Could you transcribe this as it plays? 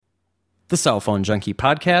the Cell Phone Junkie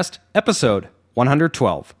Podcast, episode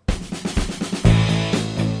 112.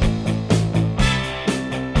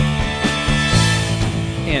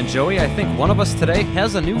 And Joey, I think one of us today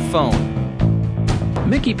has a new phone.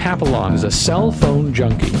 Mickey Papillon is a cell phone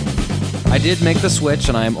junkie. I did make the switch,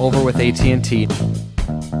 and I am over with AT&T.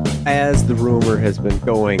 As the rumor has been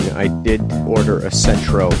going, I did order a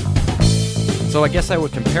Centro. So I guess I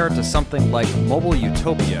would compare it to something like Mobile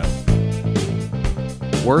Utopia.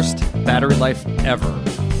 Worst battery life ever.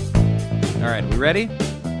 All right, we ready?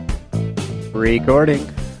 Recording.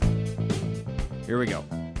 Here we go.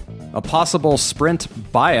 A possible Sprint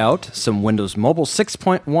buyout, some Windows Mobile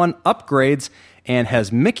 6.1 upgrades, and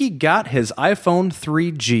has Mickey got his iPhone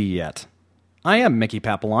 3G yet? I am Mickey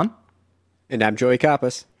Papillon. And I'm Joey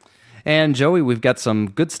Kappas. And Joey, we've got some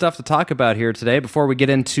good stuff to talk about here today. Before we get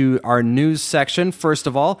into our news section, first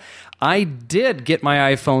of all, I did get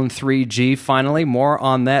my iPhone 3G finally. More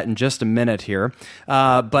on that in just a minute here.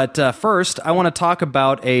 But first, I want to talk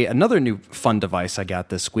about another new fun device I got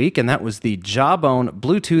this week, and that was the Jawbone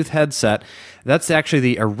Bluetooth headset. That's actually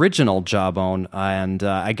the original Jawbone, and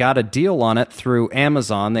I got a deal on it through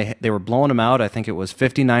Amazon. They were blowing them out. I think it was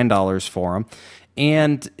 $59 for them.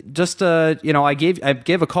 And just, I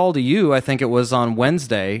gave a call to you, I think it was on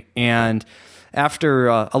Wednesday, and after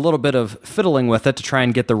a little bit of fiddling with it to try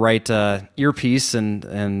and get the right earpiece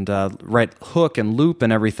and right hook and loop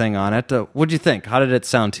and everything on it, what'd you think? How did it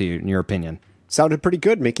sound to you, in your opinion? Sounded pretty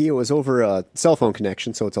good, Mickey. It was over a cell phone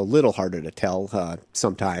connection, so it's a little harder to tell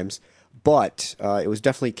sometimes. But it was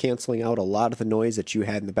definitely canceling out a lot of the noise that you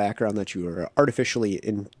had in the background that you were artificially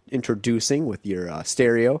introducing with your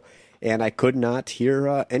stereo. And I could not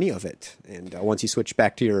hear any of it. And once you switch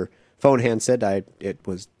back to your phone handset, it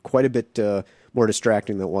was quite a bit more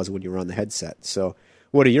distracting than it was when you were on the headset. So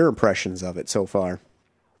what are your impressions of it so far?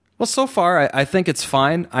 Well, so far, I think it's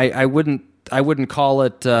fine. I wouldn't call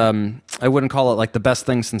it like the best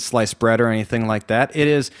thing since sliced bread or anything like that. It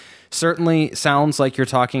is certainly sounds like you're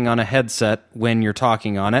talking on a headset when you're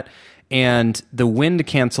talking on it. And the wind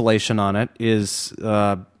cancellation on it is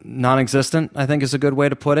non-existent, I think is a good way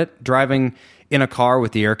to put it. Driving in a car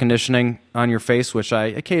with the air conditioning on your face, which I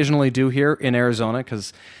occasionally do here in Arizona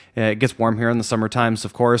because it gets warm here in the summer times,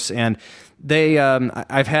 of course. And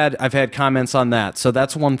I've had comments on that. So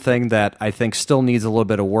that's one thing that I think still needs a little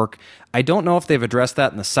bit of work. I don't know if they've addressed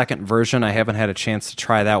that in the second version. I haven't had a chance to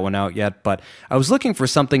try that one out yet, but I was looking for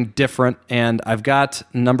something different, and I've got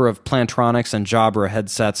a number of Plantronics and Jabra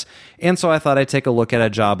headsets, and so I thought I'd take a look at a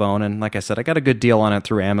Jawbone, and like I said, I got a good deal on it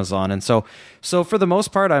through Amazon, and so for the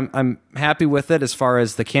most part, I'm happy with it as far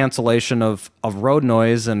as the cancellation of road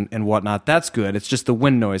noise and whatnot. That's good. It's just the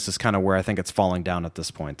wind noise is kind of where I think it's falling down at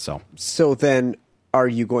this point. So then, are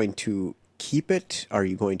you going to keep it? Are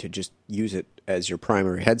you going to just use it as your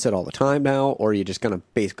primary headset all the time now, or are you just going to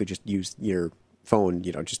basically just use your phone,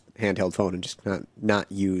 just handheld phone, and just not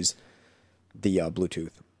use the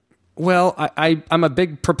Bluetooth? Well, I'm a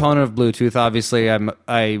big proponent of Bluetooth. Obviously,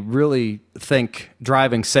 I really think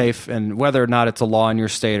driving safe and whether or not it's a law in your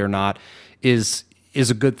state or not is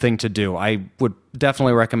a good thing to do. I would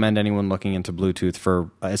definitely recommend anyone looking into Bluetooth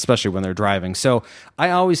especially when they're driving. So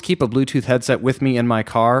I always keep a Bluetooth headset with me in my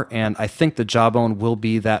car, and I think the Jawbone will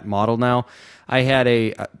be that model now. I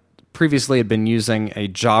had previously had been using a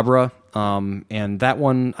Jabra, and that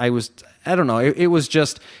one I don't know, it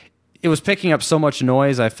was picking up so much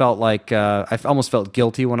noise. I felt like I almost felt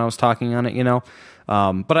guilty when I was talking on it,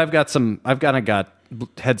 But I've got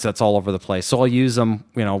headsets all over the place, so I'll use them.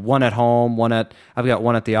 One at home, I've got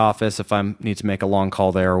one at the office if I need to make a long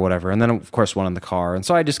call there or whatever, and then of course one in the car. And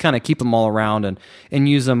so I just kind of keep them all around and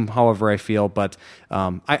use them however I feel. But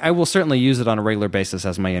I will certainly use it on a regular basis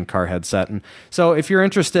as my in-car headset. And so if you're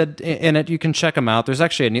interested in it, you can check them out. There's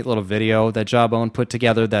actually a neat little video that Jawbone put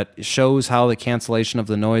together that shows how the cancellation of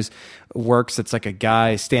the noise works. It's like a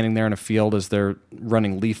guy standing there in a field as they're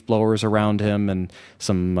running leaf blowers around him and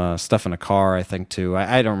some stuff in a car, I think, too.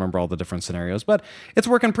 I don't remember all the different scenarios, but it's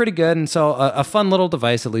working pretty good. And so a fun little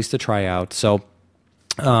device, at least, to try out. So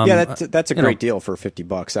that's a great deal for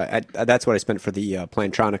 $50. That's what I spent for the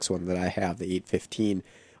Plantronics one that I have, the 815.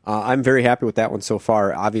 I'm very happy with that one so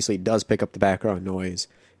far. Obviously, it does pick up the background noise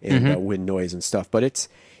and wind noise and stuff, but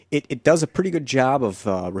it does a pretty good job of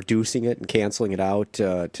reducing it and canceling it out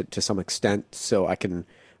to some extent. So I can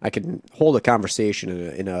hold a conversation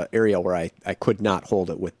in an area where I could not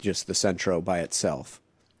hold it with just the Centro by itself.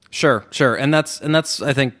 Sure, and that's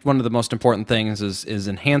I think one of the most important things is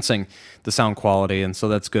enhancing the sound quality, and so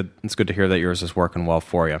that's good. It's good to hear that yours is working well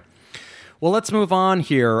for you. Well, let's move on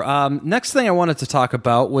here. Next thing I wanted to talk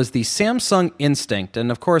about was the Samsung Instinct. And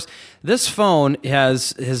of course, this phone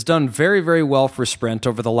has done very, very well for Sprint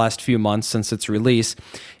over the last few months since its release.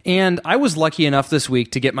 And I was lucky enough this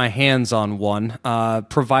week to get my hands on one,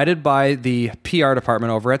 provided by the PR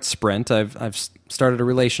department over at Sprint. I've started a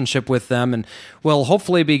relationship with them, and we'll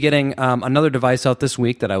hopefully be getting another device out this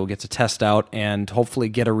week that I will get to test out and hopefully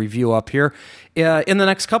get a review up here in the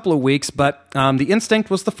next couple of weeks. But the Instinct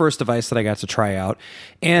was the first device that I got to try out.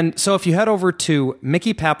 And so if you head over to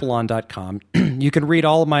mickeypapillon.com, you can read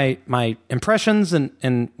all of my impressions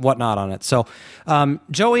and whatnot on it. So,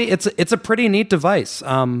 Joey, it's a pretty neat device.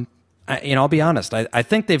 I'll be honest. I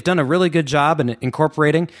think they've done a really good job in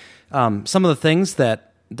incorporating some of the things that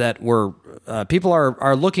were people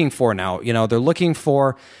are looking for now. They're looking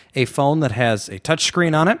for a phone that has a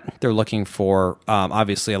touchscreen on it. They're looking for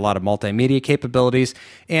obviously a lot of multimedia capabilities,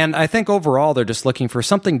 and I think overall they're just looking for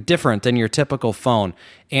something different than your typical phone.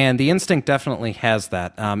 And the Instinct definitely has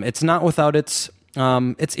that. It's not without its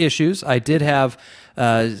issues. I did have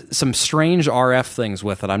some strange RF things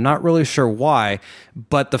with it. I'm not really sure why,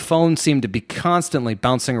 but the phone seemed to be constantly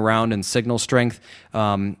bouncing around in signal strength.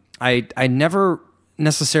 I never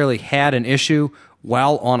necessarily had an issue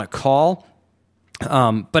while on a call,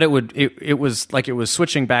 but it was like it was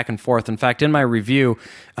switching back and forth. In fact, in my review,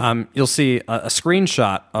 you'll see a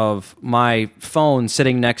screenshot of my phone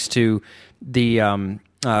sitting next to the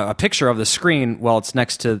a picture of the screen while it's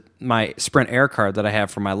next to my Sprint Air card that I have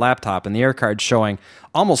for my laptop, and the Air card showing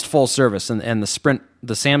almost full service, and the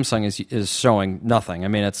Samsung is showing nothing. I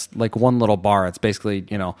mean, it's like one little bar. It's basically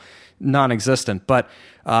non-existent, but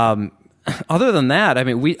other than that, I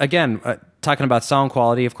mean, talking about sound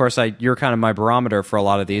quality, of course, you're kind of my barometer for a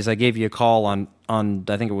lot of these. I gave you a call on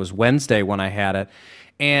I think it was Wednesday when I had it,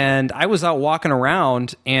 and I was out walking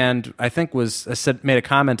around, and I think made a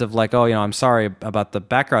comment of like, oh, I'm sorry about the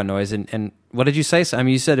background noise, and what did you say? I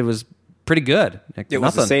mean, you said it was pretty good. It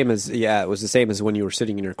was the same as when you were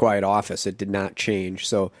sitting in your quiet office. It did not change,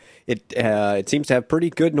 so it seems to have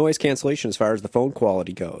pretty good noise cancellation as far as the phone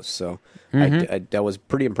quality goes. So that was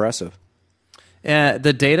pretty impressive.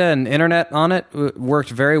 The data and internet on it worked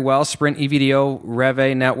very well. Sprint EVDO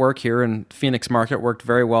Rev network here in Phoenix Market worked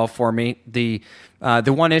very well for me. The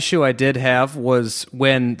one issue I did have was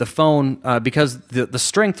when the phone, because the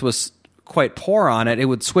strength was quite poor on it, it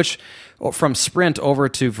would switch from Sprint over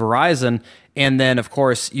to Verizon, and then of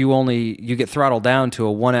course you get throttled down to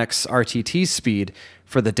a 1x RTT speed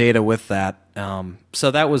for the data with that.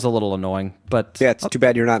 So that was a little annoying. But yeah, it's too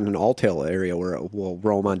bad you're not in an Alltel area where it will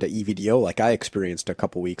roam onto EVDO like I experienced a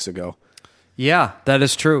couple weeks ago. Yeah, that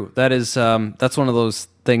is true. That is that's one of those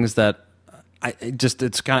things that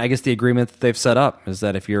it's kind of, I guess the agreement that they've set up is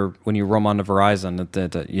that when you roam onto Verizon,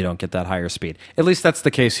 that you don't get that higher speed. At least that's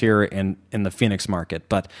the case here in the Phoenix market.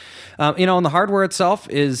 But on the hardware itself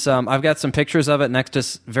is I've got some pictures of it next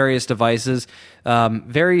to various devices,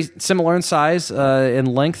 very similar in size, in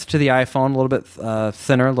length to the iPhone, a little bit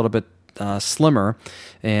thinner, a little bit slimmer,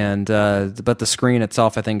 and but the screen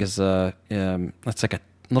itself I think is that's like a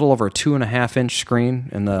little over a 2.5-inch screen,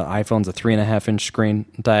 and the iPhone's a 3.5-inch screen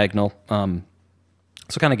diagonal.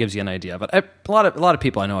 So it kind of gives you an idea. But a lot of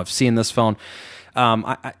people I know have seen this phone.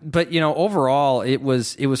 But overall, it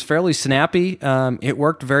was fairly snappy. It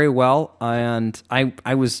worked very well, and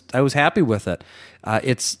I was happy with it.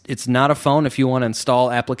 It's not a phone if you want to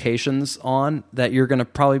install applications on that you're going to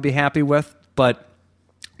probably be happy with, but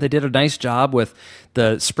they did a nice job with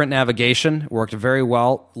the Sprint navigation. Worked very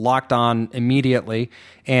well, locked on immediately,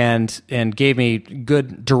 and gave me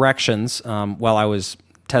good directions while I was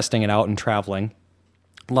testing it out and traveling.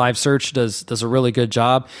 Live search does a really good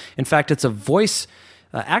job. In fact, it's a voice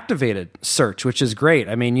activated search, which is great.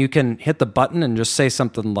 I mean, you can hit the button and just say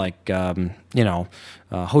something like,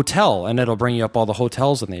 hotel, and it'll bring you up all the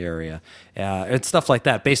hotels in the area and stuff like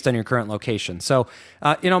that based on your current location. So,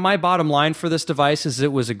 my bottom line for this device is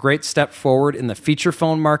it was a great step forward in the feature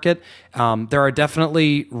phone market. There are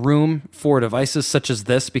definitely room for devices such as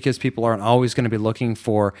this because people aren't always going to be looking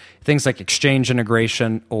for things like Exchange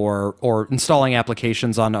integration or installing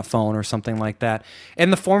applications on a phone or something like that.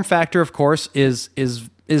 And the form factor, of course, is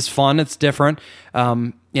fun. It's different.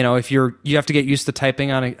 If you have to get used to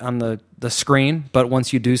typing on the screen, but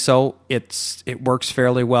once you do so, it works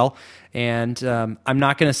fairly well. And I'm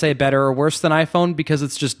not going to say better or worse than iPhone because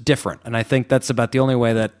it's just different. And I think that's about the only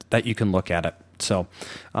way that you can look at it. So,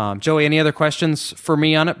 Joey, any other questions for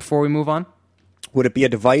me on it before we move on? Would it be a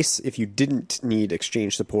device, if you didn't need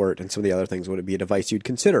Exchange support and some of the other things, would it be a device you'd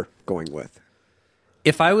consider going with?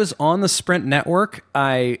 If I was on the Sprint network,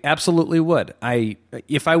 I absolutely would.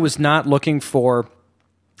 If I was not looking for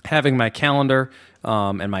having my calendar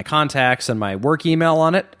and my contacts and my work email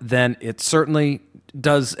on it, then it certainly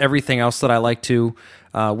does everything else that I like to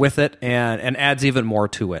with it, and adds even more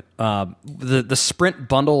to it. The Sprint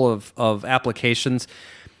bundle of applications,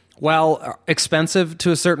 while expensive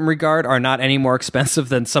to a certain regard, are not any more expensive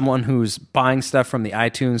than someone who's buying stuff from the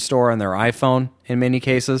iTunes store on their iPhone in many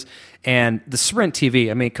cases. And the Sprint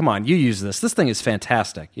TV, I mean, come on, you use this. This thing is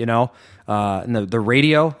fantastic, you know? And the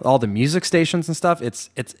radio, all the music stations and stuff,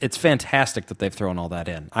 it's fantastic that they've thrown all that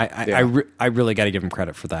in. I really got to give them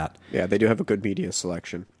credit for that. Yeah, they do have a good media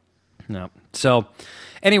selection. No. So,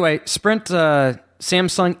 anyway, Sprint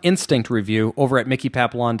Samsung Instinct review over at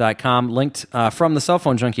MickeyPapillon.com, linked from the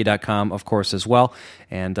cellphonejunkie.com, of course, as well.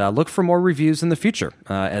 And look for more reviews in the future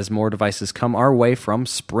as more devices come our way from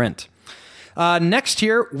Sprint. Next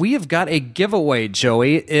year, we have got a giveaway,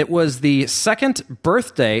 Joey. It was the second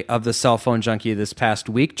birthday of the Cell Phone Junkie this past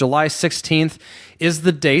week. July 16th is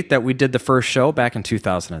the date that we did the first show back in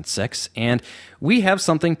 2006, and we have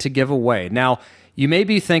something to give away. Now, you may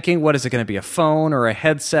be thinking, what is it going to be, a phone or a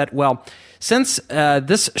headset? Well, since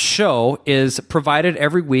this show is provided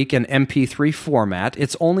every week in MP3 format,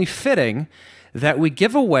 it's only fitting that we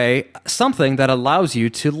give away something that allows you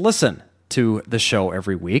to listen to the show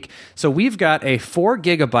every week. So we've got a 4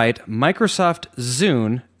 gigabyte Microsoft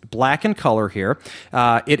Zune, black in color here.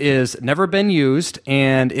 It is never been used,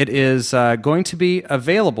 and it is going to be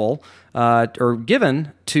available or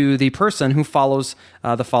given to the person who follows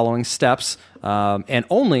the following steps, and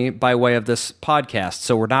only by way of this podcast.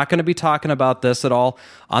 So we're not going to be talking about this at all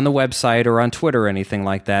on the website or on Twitter or anything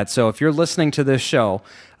like that. So if you're listening to this show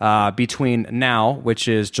between now, which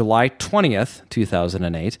is July 20th,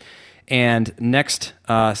 2008, and next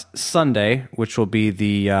Sunday, which will be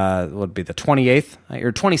the 28th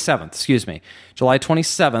or 27th, excuse me, July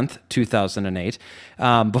 27th, 2008.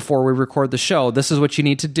 Before we record the show, this is what you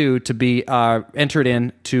need to do to be entered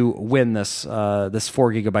in to win this 4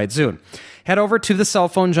 gigabyte Zune. Head over to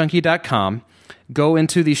thecellphonejunkie.com, go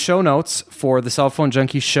into the show notes for the Cell Phone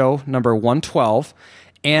Junkie Show number 112,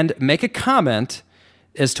 and make a comment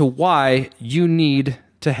as to why you need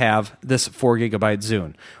to have this 4 gigabyte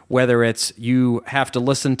Zune. Whether it's you have to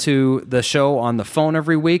listen to the show on the phone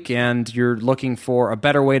every week and you're looking for a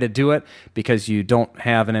better way to do it because you don't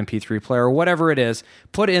have an MP3 player, or whatever it is,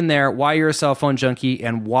 put in there why you're a cell phone junkie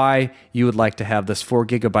and why you would like to have this 4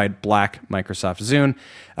 gigabyte black Microsoft Zune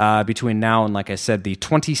between now and, like I said, the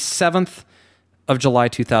 27th of July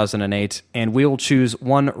 2008, and we will choose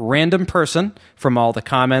one random person from all the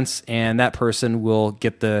comments, and that person will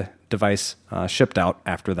get the device shipped out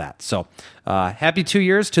after that. So happy 2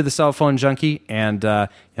 years to the Cell Phone Junkie, and you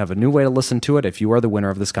have a new way to listen to it if you are the winner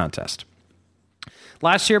of this contest.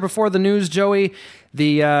 Last year, before the news, Joey,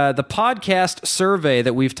 the podcast survey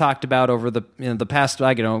that we've talked about over the past,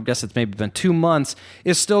 I guess it's maybe been 2 months,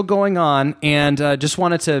 is still going on, and just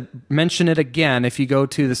wanted to mention it again. If you go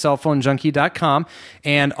to thecellphonejunkie.com,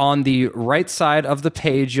 and on the right side of the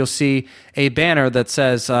page, you'll see a banner that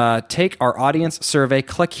says, take our audience survey,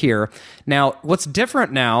 click here. Now, what's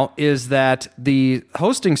different now is that the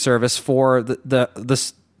hosting service for the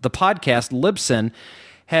podcast, Libsyn,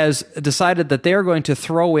 has decided that they are going to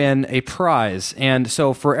throw in a prize. And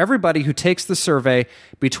so for everybody who takes the survey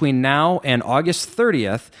between now and August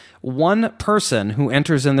 30th, one person who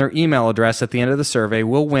enters in their email address at the end of the survey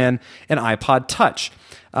will win an iPod Touch.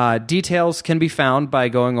 Details can be found by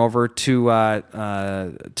going over to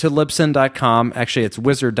Libsyn.com. Actually, it's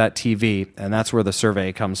wizard.tv, and that's where the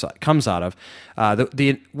survey comes out of.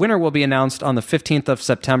 The winner will be announced on the 15th of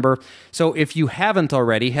September. So if you haven't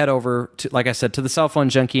already, head over to, like I said, to the Cell Phone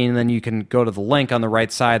Junkie, and then you can go to the link on the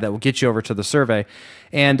right side that will get you over to the survey.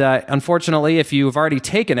 And unfortunately, if you've already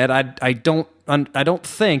taken it, I don't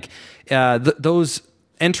think those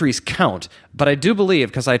entries count, but I do believe,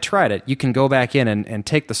 because I tried it, you can go back in and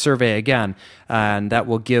take the survey again, and that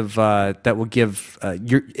will give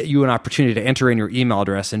you an opportunity to enter in your email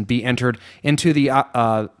address and be entered into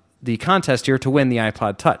the contest here to win the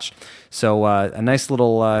iPod Touch. So a nice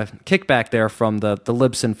little kickback there from the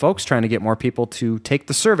Libsyn folks, trying to get more people to take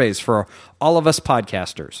the surveys for all of us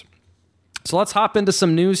podcasters. So let's hop into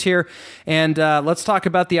some news here, and let's talk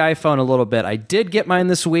about the iPhone a little bit. I did get mine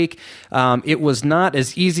this week. It was not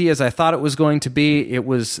as easy as I thought it was going to be.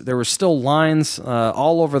 There were still lines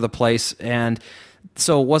all over the place, and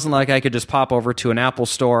so it wasn't like I could just pop over to an Apple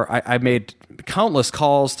store. I made countless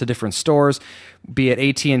calls to different stores, be it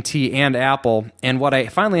AT&T and Apple, and what I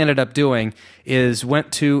finally ended up doing is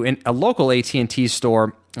went to a local AT&T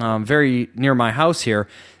store very near my house here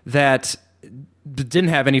that didn't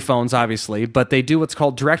have any phones, obviously, but they do what's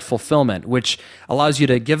called direct fulfillment, which allows you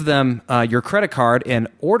to give them your credit card and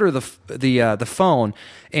order the phone,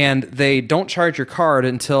 and they don't charge your card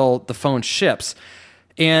until the phone ships.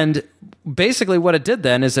 And basically what it did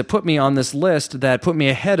then is it put me on this list that put me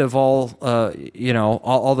ahead of all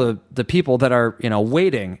all the people that are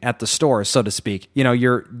waiting at the stores, so to speak.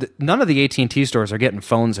 None of the AT&T stores are getting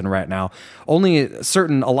phones in right now. Only a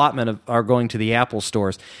certain allotment are going to the Apple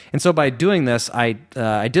stores. And so by doing this, I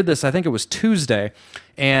did this, I think it was Tuesday,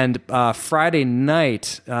 and Friday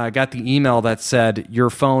night got the email that said your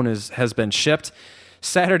phone has been shipped.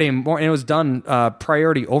 Saturday morning, it was done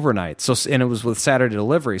priority overnight, and it was with Saturday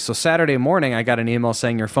delivery. So Saturday morning, I got an email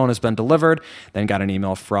saying your phone has been delivered. Then got an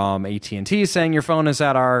email from AT&T saying your phone is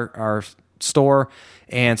at our store,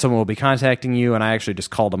 and someone will be contacting you. And I actually just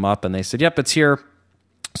called them up, and they said, "Yep, it's here."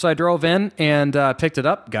 So I drove in and picked it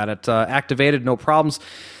up, got it activated, no problems.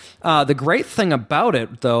 The great thing about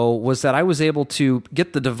it, though, was that I was able to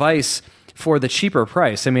get the device for the cheaper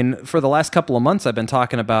price. I mean, for the last couple of months, I've been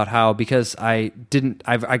talking about how because I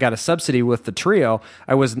got a subsidy with the Trio,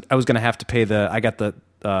 I was going to have to pay I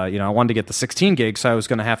wanted to get the 16 gig, so I was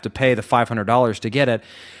going to have to pay the $500 to get it.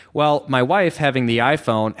 Well, my wife, having the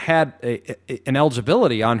iPhone, had an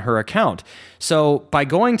eligibility on her account. So by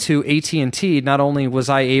going to AT&T, not only was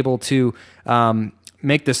I able to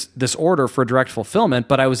make this order for direct fulfillment,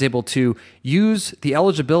 but I was able to use the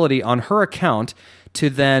eligibility on her account to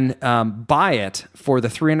then buy it for the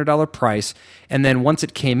 $300 price. And then once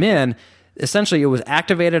it came in, essentially it was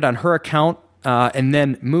activated on her account and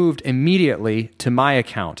then moved immediately to my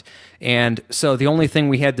account. And so the only thing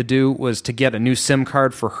we had to do was to get a new SIM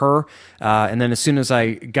card for her. And then as soon as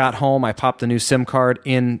I got home, I popped the new SIM card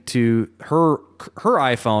into her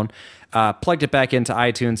iPhone, plugged it back into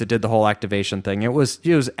iTunes. It did the whole activation thing. It was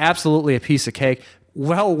absolutely a piece of cake.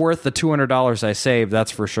 Well worth the $200 I saved,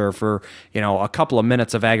 that's for sure, for a couple of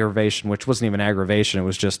minutes of aggravation, which wasn't even aggravation. It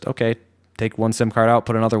was just, okay, take one SIM card out,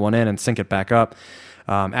 put another one in, and sync it back up,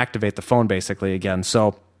 activate the phone basically again.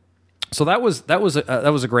 So that was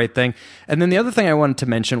a great thing. And then the other thing I wanted to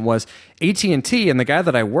mention was AT&T and the guy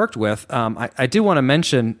that I worked with. I do want to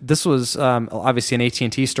mention this was obviously an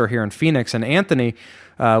AT&T store here in Phoenix, and Anthony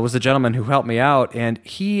was the gentleman who helped me out, and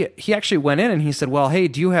he actually went in and he said, "Well, hey,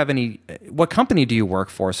 what company do you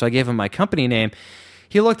work for?" So I gave him my company name.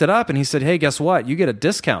 He looked it up and he said, "Hey, guess what? You get a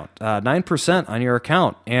discount, 9% on your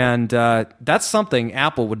account." And that's something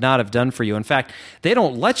Apple would not have done for you. In fact, they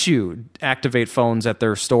don't let you activate phones at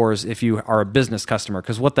their stores if you are a business customer,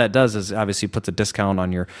 because what that does is obviously puts a discount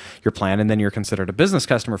on your plan, and then you're considered a business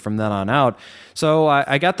customer from then on out. So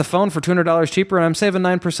I got the phone for $200 cheaper, and I'm saving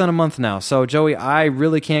 9% a month now. So, Joey, I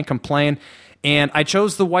really can't complain. And I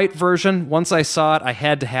chose the white version. Once I saw it, I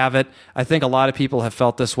had to have it. I think a lot of people have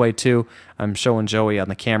felt this way too. I'm showing Joey on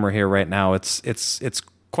the camera here right now. It's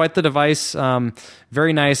quite the device.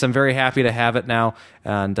 Very nice. I'm very happy to have it now.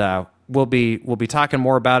 And we'll be talking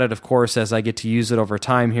more about it, of course, as I get to use it over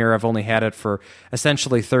time here. I've only had it for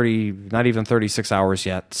essentially 36 hours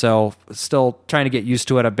yet. So still trying to get used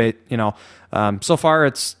to it a bit, so far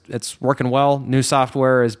it's working well. New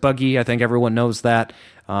software is buggy. I think everyone knows that.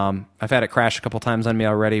 I've had it crash a couple times on me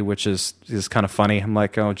already, which is kind of funny. I'm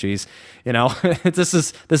like, oh geez, this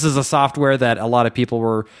is a software that a lot of people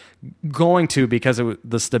were going to because of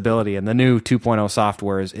the stability, and the new 2.0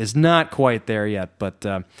 software is not quite there yet. But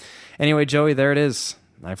anyway, Joey, there it is,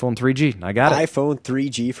 iPhone 3G. I got it. iPhone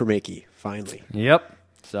 3G for Mickey, finally. Yep.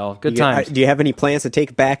 So good times. Do you have any plans to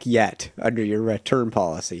take back yet under your return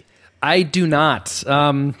policy? I do not.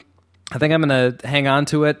 I think I'm going to hang on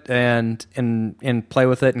to it and play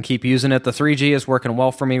with it and keep using it. The 3G is working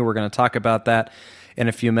well for me. We're going to talk about that in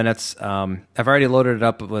a few minutes. I've already loaded it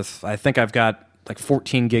up with, I think I've got like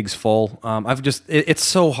 14 gigs full. It's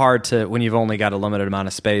so hard to, when you've only got a limited amount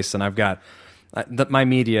of space, and I've got, my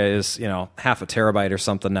media is, half a terabyte or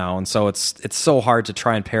something now. And so it's so hard to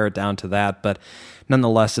try and pare it down to that. But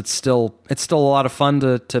nonetheless, it's still a lot of fun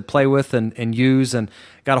to play with and use, and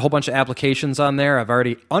got a whole bunch of applications on there. I've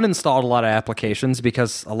already uninstalled a lot of applications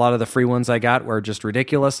because a lot of the free ones I got were just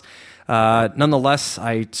ridiculous. Nonetheless,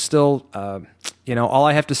 I still, all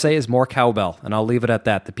I have to say is more cowbell, and I'll leave it at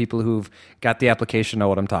that. The people who've got the application know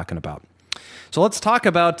what I'm talking about. So let's talk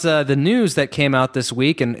about the news that came out this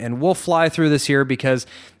week, and we'll fly through this here because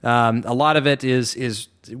a lot of it is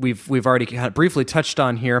we've already kind of briefly touched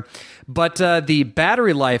on here. But the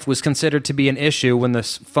battery life was considered to be an issue when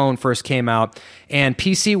this phone first came out, and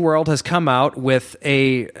PC World has come out with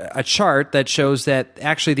a chart that shows that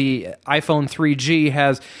actually the iPhone 3G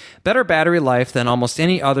has better battery life than almost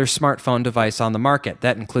any other smartphone device on the market.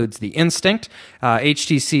 That includes the Instinct,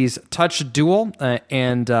 HTC's Touch Dual,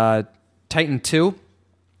 and Titan 2.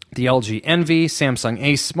 The LG Envy, Samsung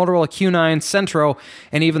Ace, Motorola Q9, Centro,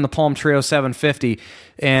 and even the Palm Trio 750.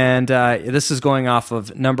 And this is going off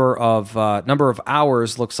of number of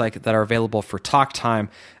hours, looks like, that are available for talk time,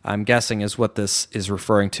 I'm guessing is what this is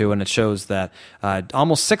referring to. And it shows that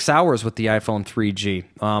almost 6 hours with the iPhone 3G.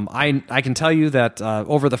 I can tell you that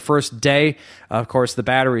over the first day, of course, the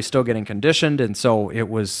battery is still getting conditioned. And so it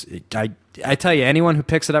was, I tell you, anyone who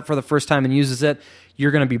picks it up for the first time and uses it,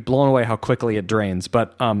 you're going to be blown away how quickly it drains.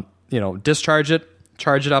 But, discharge it,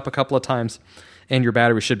 charge it up a couple of times, and your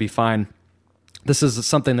battery should be fine. This is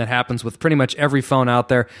something that happens with pretty much every phone out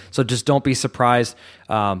there, so just don't be surprised.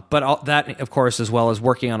 But that, of course, as well as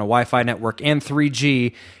working on a Wi-Fi network and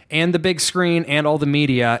 3G and the big screen and all the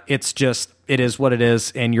media, it is what it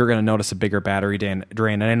is, and you're going to notice a bigger battery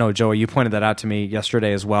drain. And I know, Joey, you pointed that out to me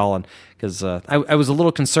yesterday as well, and because I was a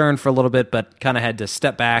little concerned for a little bit, but kind of had to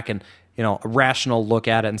step back and a rational look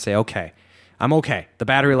at it and say, okay, I'm okay. The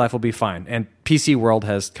battery life will be fine. And PC World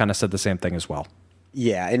has kind of said the same thing as well.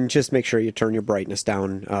 Yeah, and just make sure you turn your brightness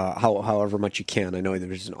down however much you can. I know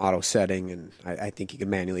there's an auto setting, and I think you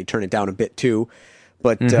can manually turn it down a bit too.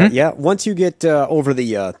 But once you get over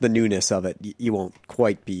the newness of it, you won't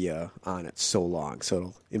quite be on it so long. So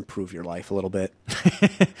it'll improve your life a little bit.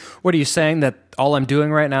 What are you saying, that all I'm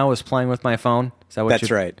doing right now is playing with my phone? Is that what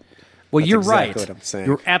That's right. Well, That's you're exactly right. What I'm saying.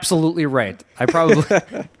 You're absolutely right. I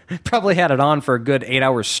probably had it on for a good 8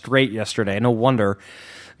 hours straight yesterday. No wonder.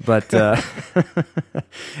 But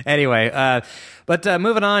anyway,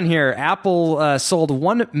 moving on here, Apple sold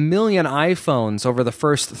 1 million iPhones over the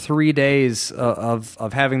first 3 days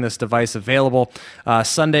of having this device available.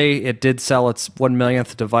 Sunday, it did sell its 1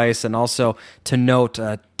 millionth device, and also to note,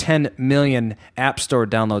 10 million App Store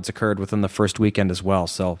downloads occurred within the first weekend as well.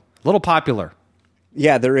 So a little popular.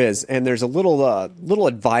 Yeah, there is, and there's a little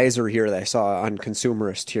advisor here that I saw on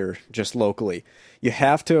Consumerist here, just locally. You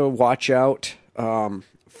have to watch out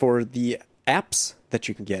for the apps that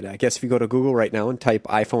you can get. I guess if you go to Google right now and type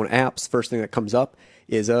iPhone apps, first thing that comes up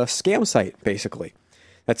is a scam site, basically.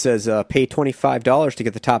 That says pay $25 to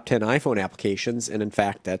get the top 10 iPhone applications, and in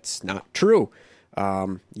fact, that's not true.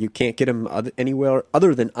 You can't get them anywhere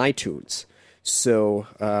other than iTunes. So,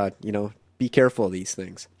 be careful of these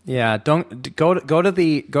things. Yeah, don't go to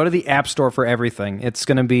the App Store for everything. It's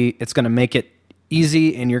gonna make it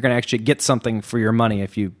easy, and you're gonna actually get something for your money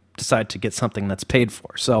if you decide to get something that's paid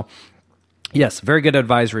for. So, yes, very good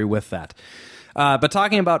advisory with that. But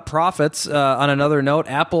talking about profits, on another note,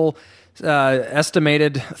 Apple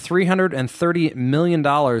estimated $330 million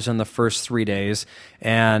in the first 3 days,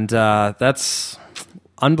 and that's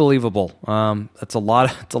unbelievable. That's a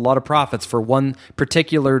lot of profits for one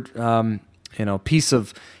particular piece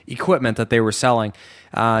of equipment that they were selling.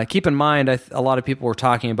 Keep in mind, a lot of people were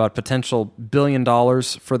talking about potential $1 billion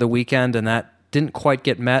for the weekend, and that didn't quite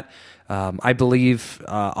get met. I believe,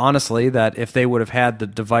 honestly, that if they would have had the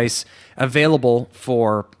device available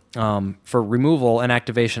for removal and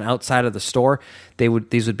activation outside of the store,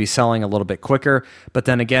 these would be selling a little bit quicker. But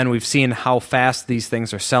then again, we've seen how fast these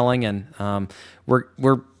things are selling, and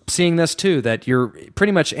we're seeing this too, that you're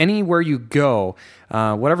pretty much anywhere you go,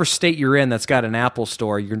 whatever state you're in that's got an Apple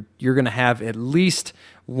store, you're going to have at least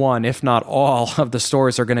one, if not all, of the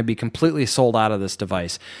stores are going to be completely sold out of this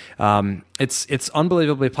device. It's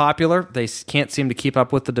unbelievably popular. They can't seem to keep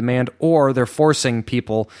up with the demand, or they're forcing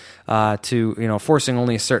people forcing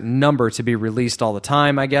only a certain number to be released all the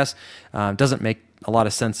time, I guess. Doesn't make a lot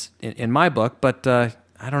of sense in my book, but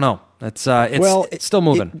I don't know. It's still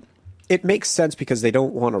moving. It makes sense because they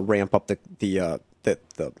don't want to ramp up the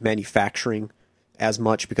manufacturing as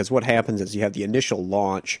much, because what happens is you have the initial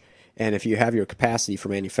launch, and if you have your capacity for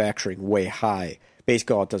manufacturing way high,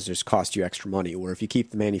 basically all it does is just cost you extra money. Where if you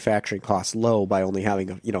keep the manufacturing costs low by only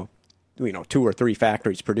having 2 or 3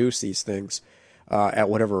 factories produce these things at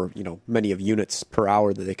whatever many of units per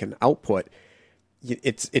hour that they can output,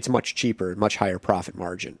 it's much cheaper, much higher profit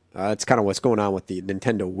margin. It's kind of what's going on with the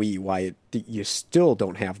Nintendo Wii. Why you still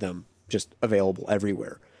don't have them just available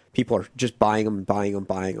everywhere. People are just buying them.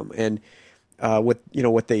 And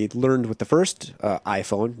what they learned with the first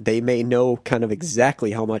iPhone, they may know kind of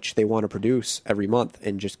exactly how much they want to produce every month,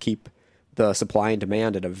 and just keep the supply and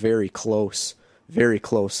demand at a very close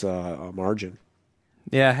margin.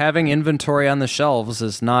 Yeah, having inventory on the shelves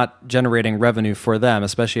is not generating revenue for them,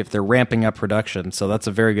 especially if they're ramping up production. So that's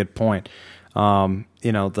a very good point.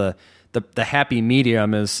 The happy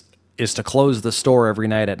medium is to close the store every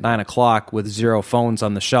night at 9:00 with 0 phones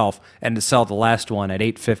on the shelf and to sell the last one at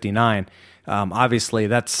 8:59. Obviously,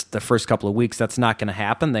 that's the first couple of weeks. That's not going to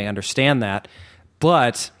happen. They understand that,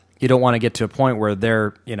 but you don't want to get to a point where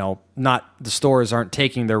they're, the stores aren't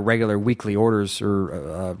taking their regular weekly orders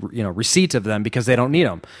or, receipt of them because they don't need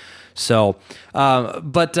them. So,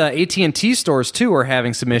 but AT&T stores too are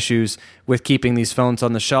having some issues with keeping these phones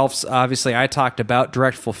on the shelves. Obviously, I talked about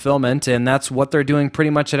direct fulfillment, and that's what they're doing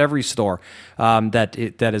pretty much at every store that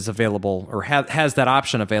is available or has that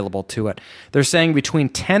option available to it. They're saying between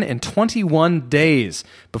 10 and 21 days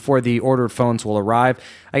before the ordered phones will arrive.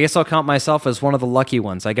 I guess I'll count myself as one of the lucky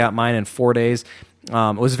ones. I got mine in 4 days.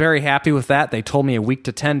 Was very happy with that. They told me a week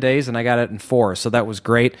to 10 days, and I got it in 4, so that was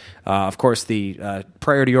great. Of course, the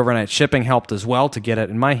priority overnight shipping helped as well to get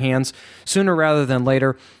it in my hands sooner rather than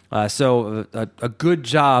later. So a good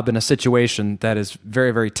job in a situation that is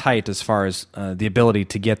very, very tight as far as the ability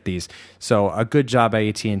to get these. So a good job by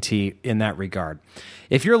AT&T in that regard.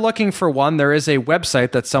 If you're looking for one, there is a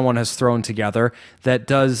website that someone has thrown together that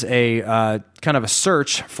does a kind of a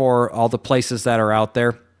search for all the places that are out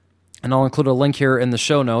there. And I'll include a link here in the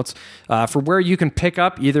show notes for where you can pick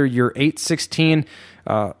up either your 816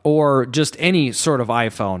 or just any sort of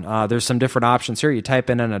iPhone. There's some different options here. You type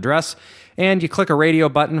in an address and you click a radio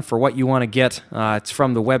button for what you want to get. It's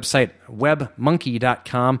from the website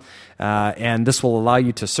webmonkey.com, and this will allow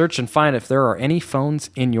you to search and find if there are any phones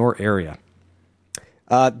in your area.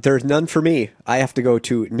 There's none for me. I have to go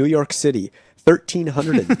to New York City,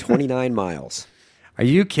 1,329 miles. Are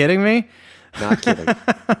you kidding me? Not kidding.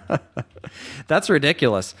 That's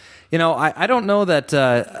ridiculous. I don't know that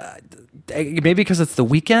maybe because it's the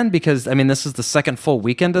weekend, because, this is the second full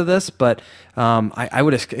weekend of this, but I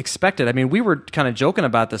would expect it. We were kind of joking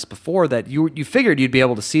about this before, that you figured you'd be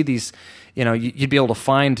able to see these, you'd be able to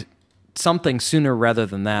find something sooner rather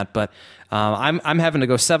than that, but I'm having to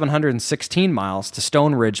go 716 miles to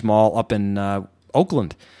Stone Ridge Mall up in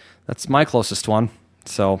Oakland. That's my closest one,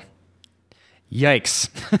 so... Yikes.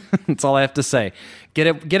 That's all I have to say.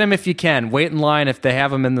 Get them if you can. Wait in line if they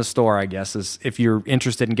have them in the store, I guess, is if you're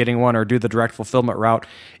interested in getting one, or do the direct fulfillment route.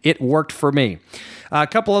 It worked for me. A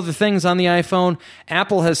couple other things on the iPhone.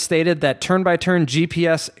 Apple has stated that turn-by-turn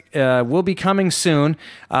GPS will be coming soon,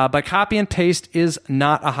 but copy and paste is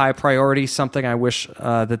not a high priority, something I wish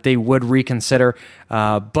that they would reconsider,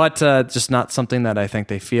 but just not something that I think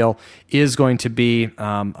they feel is going to be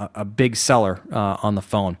a big seller on the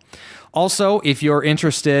phone. Also, if you're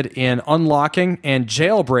interested in unlocking and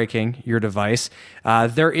jailbreaking your device,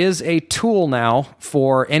 there is a tool now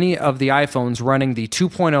for any of the iPhones running the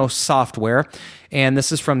 2.0 software, and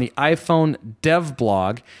this is from the iPhone Dev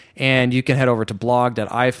blog, and you can head over to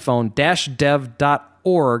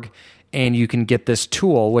blog.iphone-dev.org, and you can get this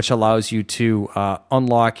tool, which allows you to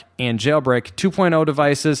unlock and jailbreak 2.0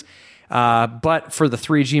 devices. But for the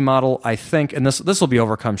 3G model, I think, and this will be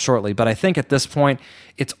overcome shortly, but I think at this point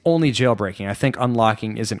it's only jailbreaking. I think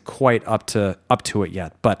unlocking isn't quite up to it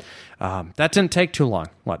yet. But that didn't take too long.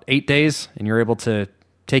 8 days, and you're able to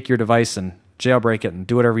take your device and jailbreak it and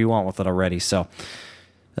do whatever you want with it already. So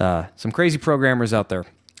some crazy programmers out there.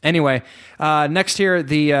 Anyway, next here,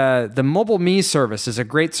 the Mobile Me service is a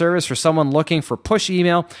great service for someone looking for push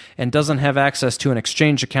email and doesn't have access to an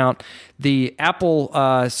Exchange account. The Apple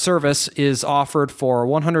service is offered for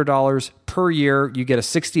 $100 per year. You get a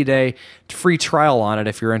 60-day free trial on it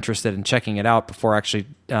if you're interested in checking it out before actually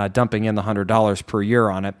dumping in the $100 per year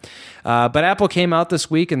on it. But Apple came out this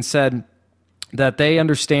week and said that they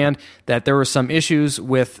understand that there were some issues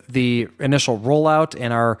with the initial rollout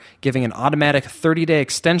and are giving an automatic 30-day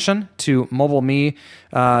extension to Mobile Me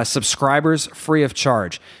subscribers free of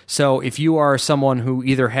charge. So if you are someone who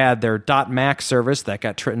either had their .Mac service that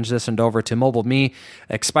got transitioned over to Mobile Me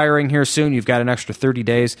expiring here soon, you've got an extra 30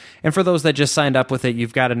 days. And for those that just signed up with it,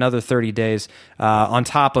 you've got another 30 days on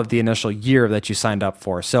top of the initial year that you signed up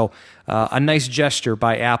for. So a nice gesture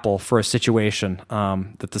by Apple for a situation,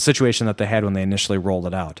 the situation that they had when they initially rolled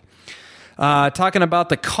it out. Talking about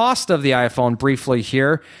the cost of the iPhone briefly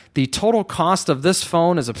here, the total cost of this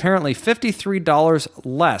phone is apparently $53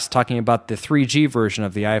 less, talking about the 3G version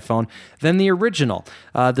of the iPhone, than the original.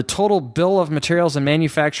 The total bill of materials and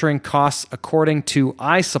manufacturing costs, according to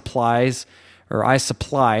iSupplies, or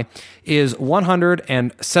iSupply, is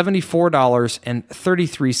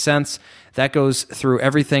 $174.33. That goes through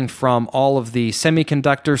everything from all of the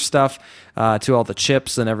semiconductor stuff to all the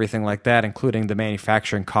chips and everything like that, including the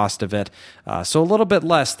manufacturing cost of it. So a little bit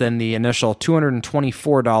less than the initial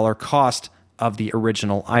 $224 cost of the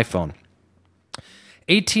original iPhone.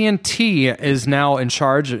 AT&T is now in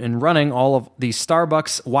charge in running all of the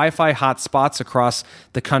Starbucks Wi-Fi hotspots across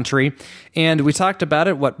the country. And we talked about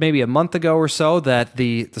it, maybe a month ago or so, that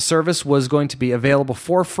the service was going to be available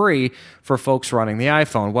for free for folks running the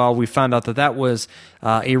iPhone. Well, we found out that was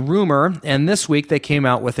a rumor, and this week they came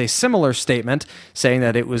out with a similar statement saying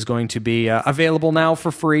that it was going to be available now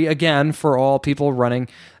for free again for all people running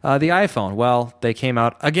the iPhone. Well, they came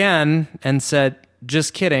out again and said,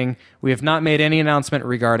 just kidding. We have not made any announcement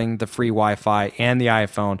regarding the free Wi-Fi and the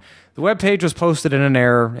iPhone. The webpage was posted in an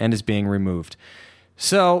error and is being removed.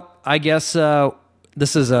 So I guess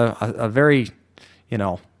this is a very,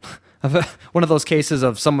 one of those cases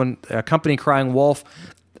of a company crying wolf.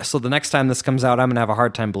 So the next time this comes out, I'm going to have a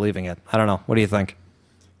hard time believing it. I don't know. What do you think?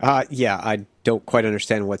 Yeah, I don't quite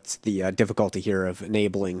understand what's the difficulty here of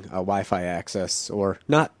enabling Wi-Fi access or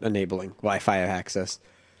not enabling Wi-Fi access.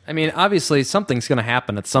 I mean, obviously, something's going to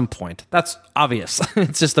happen at some point. That's obvious.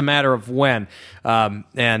 It's just a matter of when. I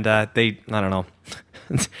don't know,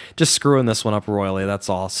 just screwing this one up royally, that's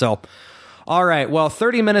all. So, all right, well,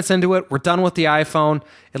 30 minutes into it, we're done with the iPhone,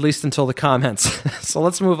 at least until the comments. So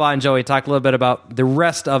let's move on, Joey, talk a little bit about the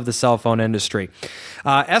rest of the cell phone industry.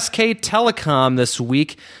 SK Telecom this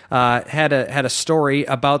week had a story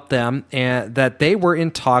about them and that they were in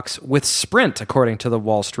talks with Sprint, according to the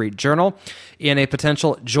Wall Street Journal, in a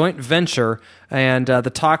potential joint venture. And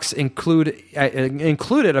the talks included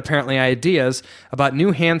apparently ideas about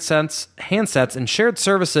new handsets and shared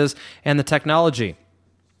services and the technology.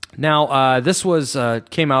 Now, this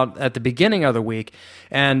came out at the beginning of the week,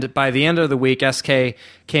 and by the end of the week, SK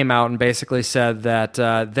came out and basically said that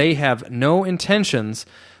they have no intentions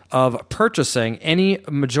of purchasing any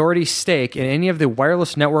majority stake in any of the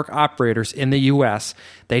wireless network operators in the U.S.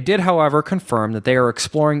 They did, however, confirm that they are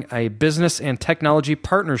exploring a business and technology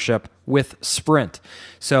partnership with Sprint.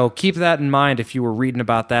 So keep that in mind if you were reading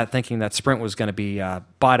about that, thinking that Sprint was going to be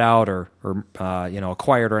bought out or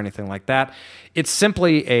acquired or anything like that. It's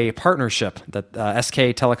simply a partnership that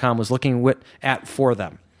SK Telecom was looking at for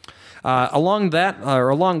them. Along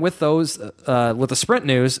with the Sprint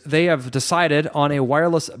news, they have decided on a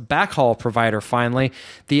wireless backhaul provider finally.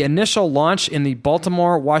 The initial launch in the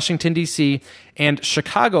Baltimore, Washington, D.C., and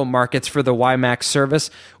Chicago markets for the WiMAX service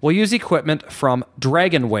will use equipment from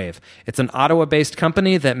DragonWave. It's an Ottawa-based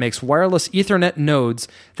company that makes wireless Ethernet nodes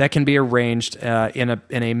that can be arranged in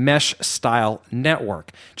a mesh-style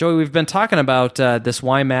network. Joey, we've been talking about this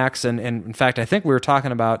WiMAX, and in fact, I think we were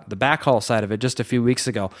talking about the backhaul side of it just a few weeks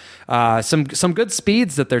ago. Some good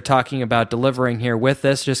speeds that they're talking about delivering here with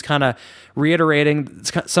this, just kind of reiterating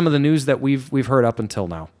some of the news that we've heard up until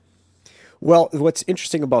now. Well, what's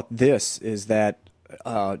interesting about this is that,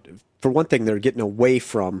 for one thing, they're getting away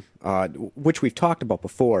from, which we've talked about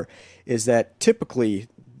before, is that typically,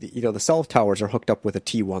 the cell towers are hooked up with a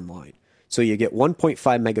T1 line. So you get 1.5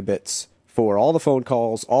 megabits for all the phone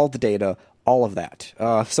calls, all the data, all of that.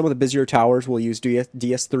 Some of the busier towers will use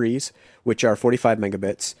DS3s, which are 45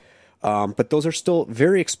 megabits. But those are still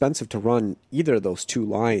very expensive to run either of those two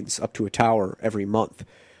lines up to a tower every month.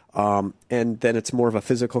 And then it's more of a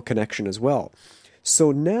physical connection as well.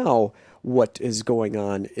 So now what is going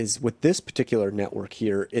on is with this particular network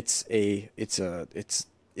here, it's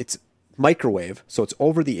microwave, so it's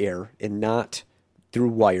over the air and not through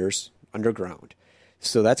wires underground.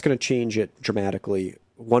 So that's going to change it dramatically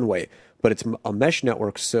one way. But it's a mesh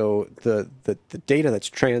network, so the data that's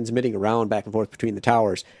transmitting around back and forth between the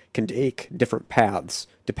towers can take different paths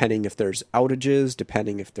depending if there's outages,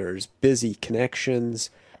 depending if there's busy connections,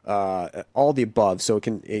 all the above. So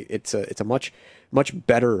it's a much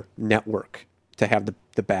better network to have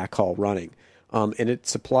the backhaul running, and it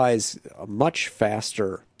supplies a much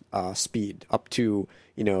faster speed up to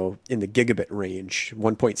in the gigabit range,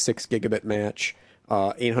 1.6 gigabit match,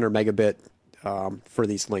 800 megabit. For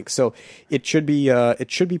these links, so it should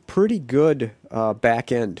be pretty good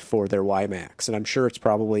back end for their WiMAX, and I'm sure it's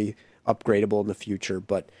probably upgradable in the future.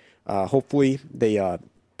 But hopefully they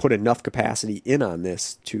put enough capacity in on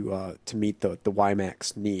this to meet the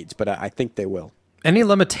WiMAX needs. But I think they will. Any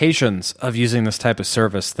limitations of using this type of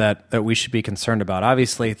service that we should be concerned about?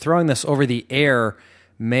 Obviously, throwing this over the air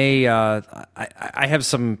may. I have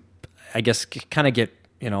some, I guess, kind of get.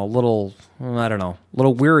 A little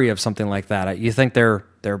weary of something like that. You think they're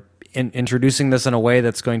introducing this in a way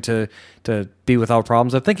that's going to be without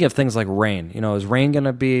problems? I'm thinking of things like rain. Is rain going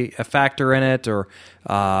to be a factor in it, or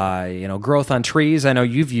growth on trees? I know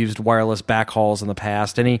you've used wireless backhauls in the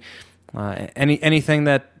past. Anything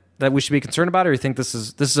that we should be concerned about, or you think this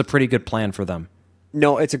is a pretty good plan for them?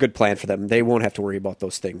 No, it's a good plan for them. They won't have to worry about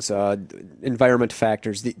those things. Environment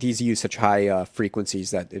factors, these use such high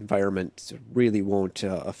frequencies that environment really won't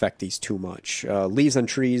affect these too much. Leaves on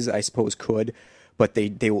trees, I suppose, could, but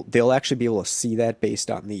they'll actually be able to see that based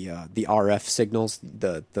on the RF signals.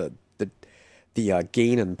 The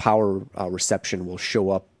gain and power reception will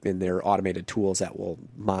show up in their automated tools that will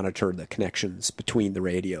monitor the connections between the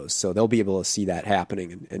radios. So they'll be able to see that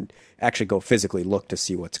happening and actually go physically look to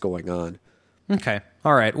see what's going on. Okay.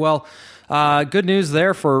 All right. Well, good news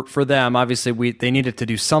there for them. Obviously, they needed to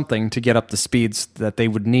do something to get up the speeds that they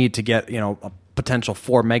would need to get, a potential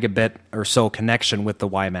 4 megabit or so connection with the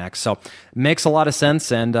WiMAX. So it makes a lot of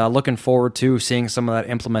sense, and looking forward to seeing some of that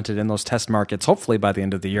implemented in those test markets, hopefully by the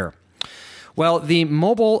end of the year. Well, the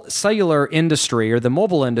mobile cellular industry, or the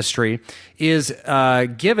mobile industry, is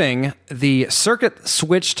giving the circuit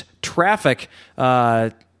switched traffic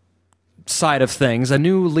side of things a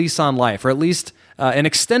new lease on life, or at least an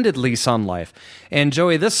extended lease on life. And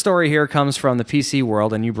Joey, this story here comes from the PC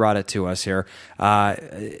world, and you brought it to us here.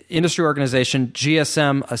 Industry organization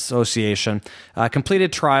GSM Association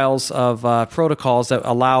completed trials of protocols that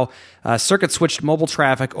allow circuit-switched mobile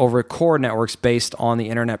traffic over core networks based on the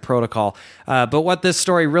Internet Protocol. But what this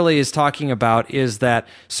story really is talking about is that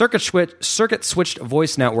circuit-switched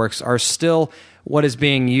voice networks are still what is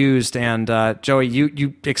being used. And Joey,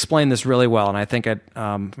 you explained this really well, and I think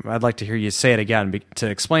I'd like to hear you say it again to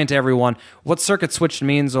explain to everyone what circuit switched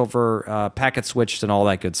means over packet switched and all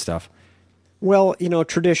that good stuff. Well,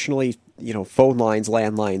 traditionally, phone lines,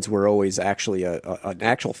 landlines were always actually an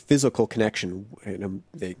actual physical connection.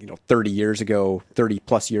 30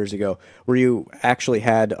 plus years ago, where you actually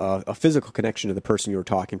had a physical connection to the person you were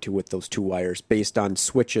talking to with those two wires based on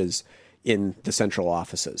switches in the central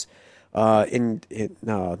offices. In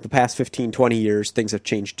the past 15, 20 years, things have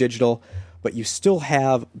changed digital, but you still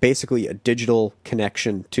have basically a digital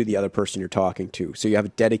connection to the other person you're talking to. So you have a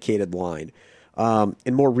dedicated line.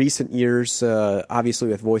 In more recent years, obviously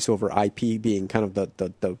with voice over IP being kind of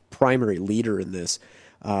the primary leader in this,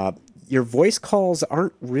 your voice calls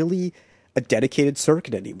aren't really a dedicated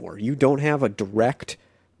circuit anymore. You don't have a direct,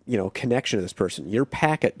 connection to this person. Your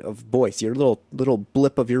packet of voice, your little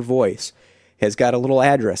blip of your voice, has got a little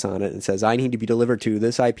address on it and says, I need to be delivered to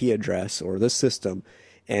this IP address or this system,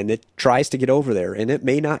 and it tries to get over there, and it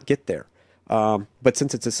may not get there. But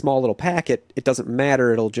since it's a small little packet, it doesn't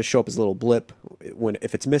matter. It'll just show up as a little blip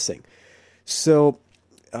if it's missing. So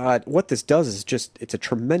what this does is it's a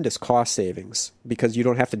tremendous cost savings because you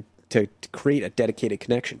don't have to create a dedicated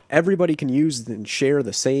connection. Everybody can use and share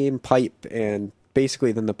the same pipe, and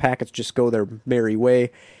basically then the packets just go their merry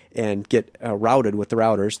way and get routed with the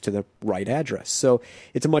routers to the right address. So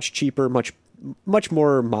it's a much cheaper, much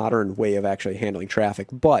more modern way of actually handling traffic.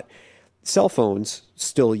 But cell phones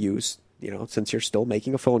still use, since you're still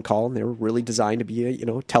making a phone call and they're really designed to be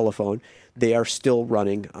a telephone, they are still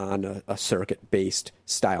running on a circuit-based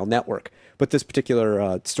style network. But this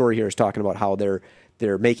particular story here is talking about how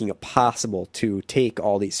they're making it possible to take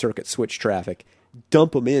all these circuit switch traffic,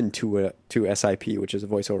 dump them into SIP, which is a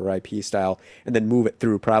voice over IP style, and then move it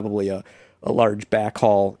through probably a large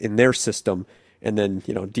backhaul in their system, and then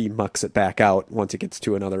demux it back out once it gets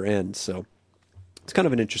to another end. So it's kind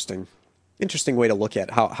of an interesting way to look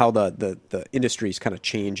at how the industry is kind of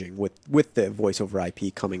changing with the voice over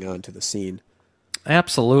IP coming onto the scene.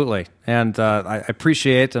 Absolutely, and I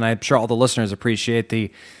appreciate, and I'm sure all the listeners appreciate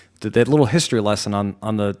the little history lesson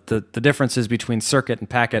on the differences between circuit and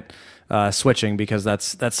packet switching, because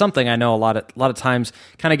that's something I know a lot of times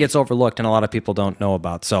kind of gets overlooked and a lot of people don't know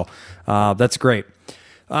about. So that's great.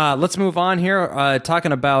 Let's move on here.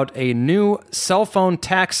 Talking about a new cell phone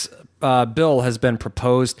tax bill has been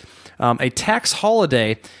proposed. A tax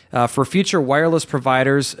holiday for future wireless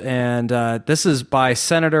providers, and this is by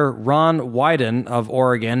Senator Ron Wyden of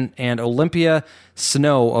Oregon and Olympia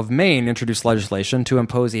Snowe of Maine, introduced legislation to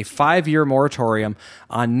impose a 5-year moratorium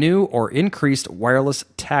on new or increased wireless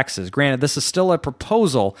taxes. Granted, this is still a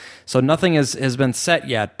proposal, so nothing has been set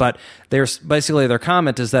yet, but their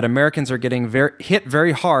comment is that Americans are getting hit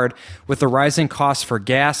very hard with the rising costs for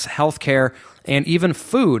gas, healthcare, and even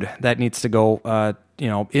food that needs to go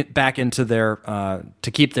back into their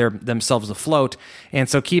to keep themselves afloat. And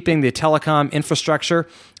so keeping the telecom infrastructure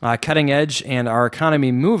cutting edge and our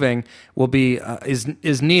economy moving will be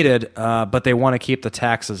is needed, but they want to keep the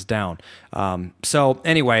taxes down. So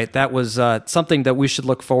anyway, that was something that we should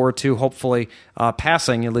look forward to, hopefully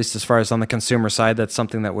passing, at least as far as on the consumer side. That's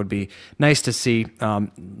something that would be nice to see,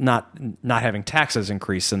 not having taxes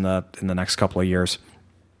increase in the next couple of years.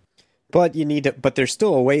 But but there's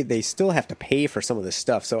still a way. They still have to pay for some of this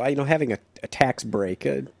stuff. So having a tax break,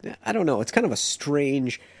 I don't know. It's kind of a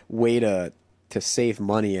strange way to save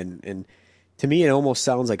money, and to me, it almost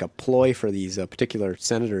sounds like a ploy for these particular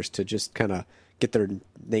senators to just kind of get their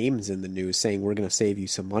names in the news, saying we're going to save you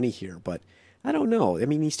some money here. But I don't know. I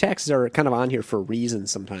mean, these taxes are kind of on here for a reason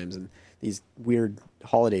sometimes, and these weird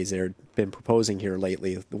holidays they've been proposing here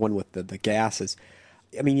lately, the one with the gases.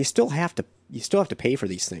 I mean, you still have to pay for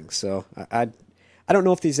these things. So I don't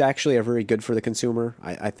know if these actually are very good for the consumer.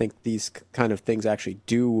 I think these kind of things actually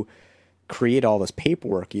do create all this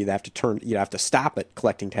paperwork. You have to stop it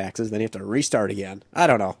collecting taxes, then you have to restart again. I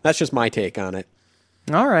don't know. That's just my take on it.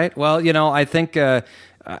 All right. Well, I think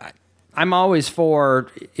I'm always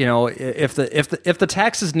for, if the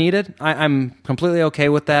tax is needed, I'm completely okay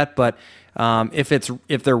with that. But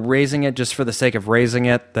if they're raising it just for the sake of raising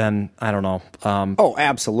it, then I don't know. Oh,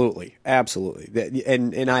 absolutely, absolutely.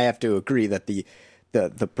 And I have to agree that the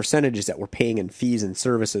percentages that we're paying in fees and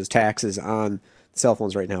services taxes on cell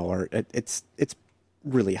phones right now it's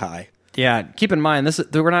really high. Yeah, keep in mind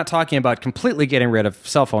we're not talking about completely getting rid of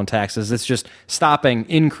cell phone taxes. It's just stopping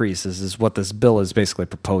increases is what this bill is basically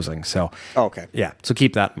proposing. So okay, yeah, so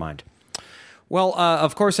keep that in mind. Well,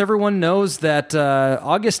 of course, everyone knows that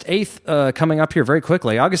August 8th, coming up here very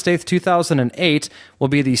quickly, August 8th, 2008, will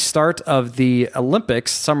be the start of the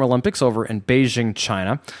Olympics, Summer Olympics over in Beijing,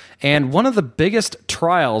 China. And one of the biggest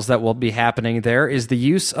trials that will be happening there is the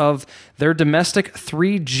use of their domestic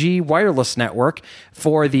 3G wireless network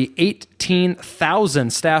for the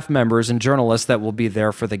 18,000 staff members and journalists that will be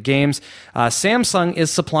there for the games. Samsung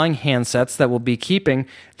is supplying handsets that will be keeping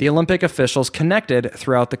the Olympic officials connected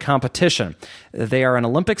throughout the competition. They are an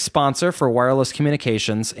Olympic sponsor for wireless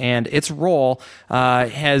communications, and its role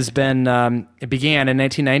it began in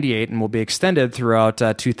 1998 and will be extended throughout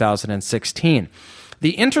 2016.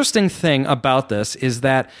 The interesting thing about this is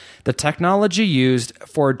that the technology used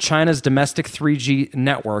for China's domestic 3G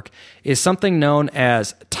network is something known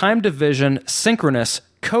as time division synchronous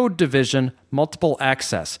code division multiple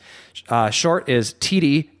access. Short is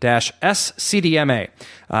TD-SCDMA.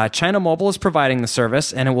 China Mobile is providing the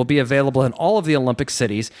service, and it will be available in all of the Olympic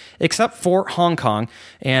cities except for Hong Kong,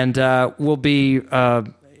 and will be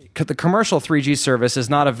the commercial 3G service is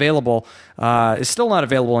still not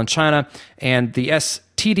available in China, and the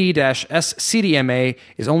TD-SCDMA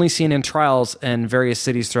is only seen in trials in various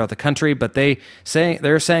cities throughout the country, but they're saying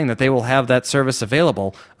that they will have that service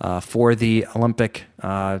available for the Olympic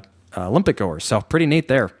goers. So pretty neat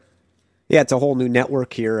there. Yeah, it's a whole new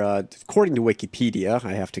network here. According to Wikipedia,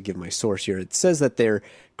 I have to give my source here. It says that they're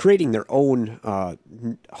creating their own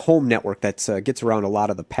home network that gets around a lot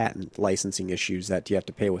of the patent licensing issues that you have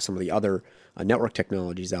to pay with some of the other network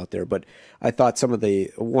technologies out there. But I thought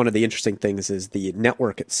one of the interesting things is the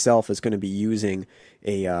network itself is going to be using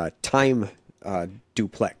a time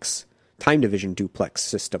division duplex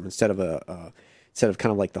system instead of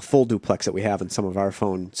kind of like the full duplex that we have in some of our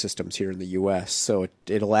phone systems here in the U.S. So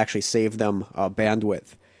it'll actually save them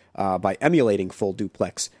bandwidth by emulating full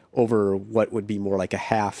duplex over what would be more like a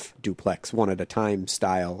half duplex, one at a time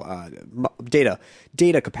style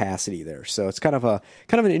data capacity there. So it's kind of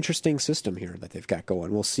an interesting system here that they've got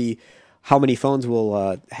going. We'll see how many phones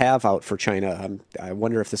we'll have out for China. I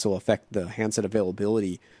wonder if this will affect the handset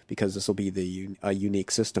availability because this will be a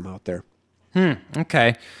unique system out there.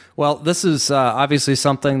 Okay. Well, this is obviously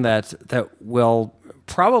something that will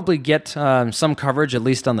probably get some coverage, at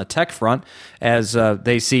least on the tech front, as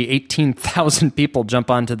they see 18,000 people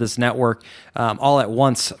jump onto this network all at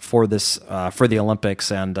once for the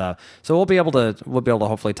Olympics, and so we'll be able to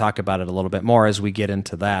hopefully talk about it a little bit more as we get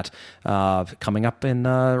into that coming up in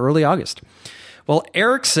early August. Well,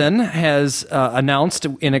 Ericsson has announced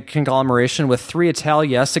in a conglomeration with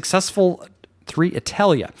 3Italia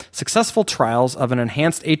successful trials of an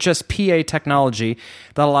enhanced HSPA technology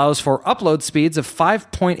that allows for upload speeds of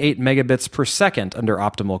 5.8 megabits per second under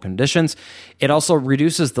optimal conditions. It also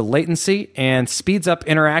reduces the latency and speeds up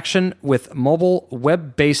interaction with mobile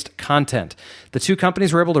web-based content. The two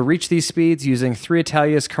companies were able to reach these speeds using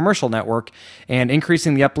 3Italia's commercial network, and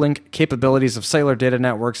increasing the uplink capabilities of cellular data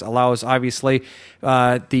networks allows, obviously,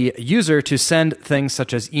 the user to send things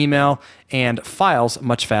such as email and files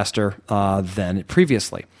much faster than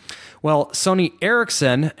previously. Well, Sony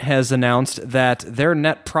Ericsson has announced that their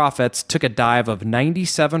net profits took a dive of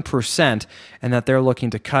 97% and that they're looking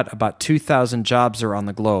to cut about 2,000 jobs around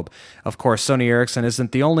the globe. Of course, Sony Ericsson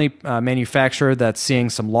isn't the only manufacturer that's seeing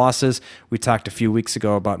some losses. We talked a few weeks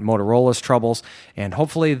ago about Motorola's troubles, and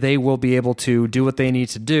hopefully they will be able to do what they need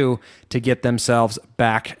to do to get themselves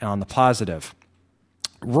back on the positive.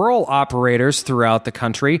 Rural operators throughout the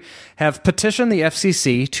country have petitioned the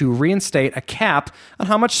FCC to reinstate a cap on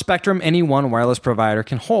how much spectrum any one wireless provider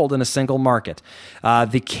can hold in a single market.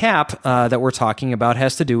 The cap that we're talking about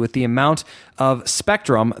has to do with the amount of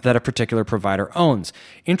spectrum that a particular provider owns.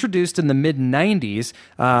 Introduced in the mid-90s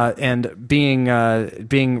and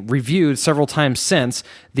being reviewed several times since,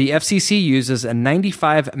 the FCC uses a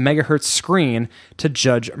 95 megahertz screen to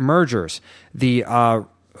judge mergers. The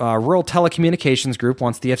Rural Telecommunications Group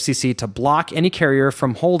wants the FCC to block any carrier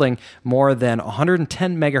from holding more than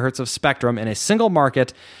 110 megahertz of spectrum in a single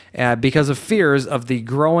market because of fears of the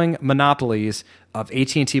growing monopolies of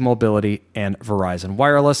AT&T Mobility and Verizon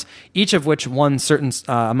Wireless, each of which won certain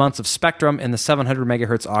amounts of spectrum in the 700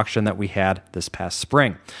 megahertz auction that we had this past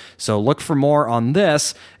spring. So look for more on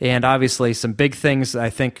this, and obviously some big things I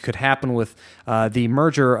think could happen with the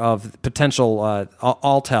merger of potential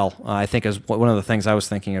Alltel, I think is one of the things I was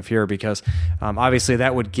thinking of here, because obviously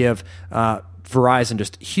that would give Verizon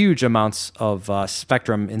just huge amounts of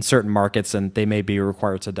spectrum in certain markets, and they may be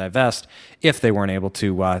required to divest if they weren't able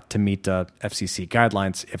to meet FCC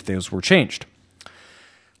guidelines if those were changed.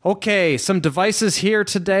 Okay, some devices here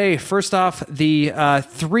today. First off, the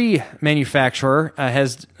manufacturer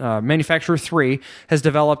 3 has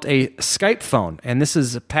developed a Skype phone, and this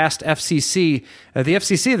is past FCC. The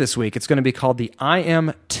FCC this week. It's going to be called the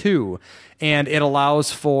IM2. And it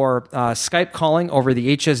allows for Skype calling over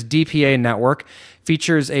the HSDPA network,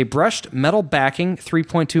 features a brushed metal backing,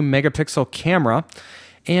 3.2 megapixel camera,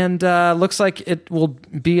 and looks like it will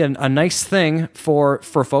be a nice thing for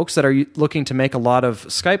folks that are looking to make a lot of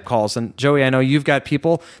Skype calls. And Joey, I know you've got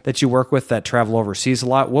people that you work with that travel overseas a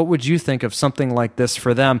lot. What would you think of something like this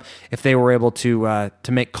for them if they were able to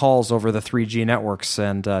make calls over the 3G networks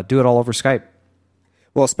and do it all over Skype?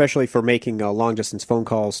 Well, especially for making long-distance phone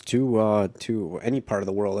calls to any part of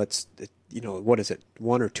the world, that's, what is it,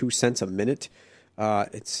 1 or 2 cents a minute?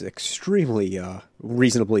 It's extremely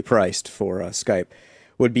reasonably priced for Skype.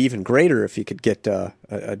 Would be even greater if you could get a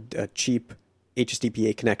cheap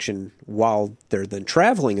HSDPA connection while they're then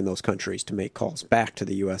traveling in those countries to make calls back to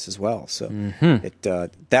the U.S. as well. So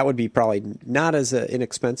that would be probably not as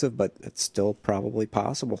inexpensive, but it's still probably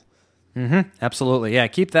possible. Mm-hmm. Absolutely. Yeah.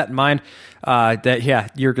 Keep that in mind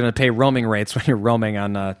that you're going to pay roaming rates when you're roaming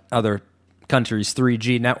on other countries'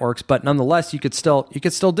 3G networks, but nonetheless, you could still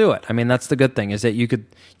do it. I mean, that's the good thing, is that you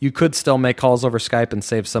could still make calls over Skype and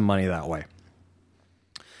save some money that way.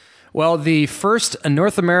 Well, the first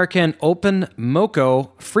North American Open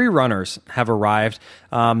MoCo free runners have arrived.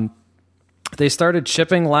 They started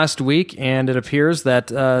shipping last week, and it appears that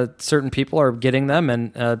certain people are getting them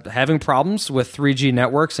and having problems with 3G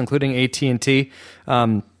networks, including AT&T.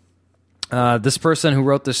 This person who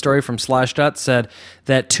wrote this story from Slashdot said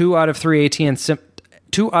that 2 out of 3 AT&T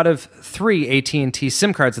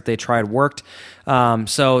SIM cards that they tried worked.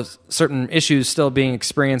 So certain issues still being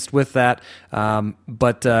experienced with that.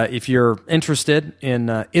 But if you're interested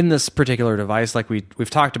in this particular device, like we've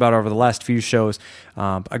talked about over the last few shows,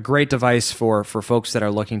 a great device for folks that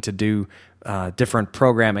are looking to do different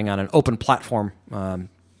programming on an open platform.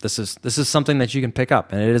 This is something that you can pick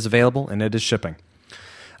up, and it is available and it is shipping.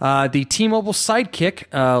 The T-Mobile Sidekick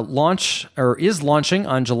is launching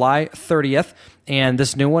on July 30th, and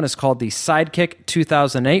this new one is called the Sidekick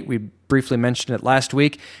 2008. We briefly mentioned it last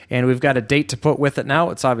week, and we've got a date to put with it now.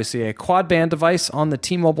 It's obviously a quad-band device on the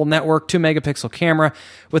T-Mobile network, 2-megapixel camera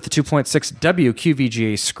with the 2.6W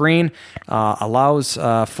QVGA screen, allows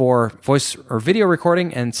for voice or video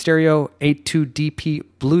recording and stereo 8.2DP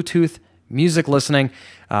Bluetooth music listening,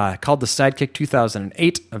 called the Sidekick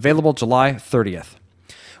 2008, available July 30th.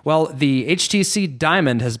 Well, the HTC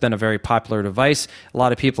Diamond has been a very popular device. A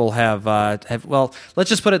lot of people have let's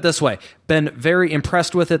just put it this way, been very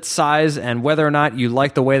impressed with its size, and whether or not you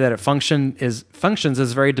like the way that it functions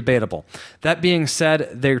is very debatable. That being said,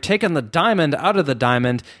 they're taking the Diamond out of the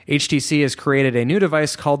Diamond. HTC has created a new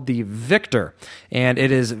device called the Victor, and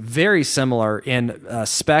it is very similar in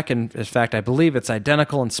spec, and in fact, I believe it's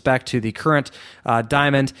identical in spec to the current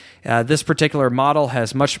Diamond. This particular model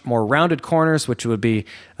has much more rounded corners, which would be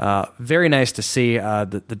very nice to see.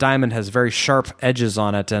 The Diamond has very sharp edges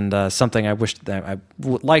on it, and something I wish that I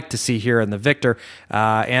would like to see here here in the Victor,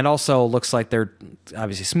 and also looks like they're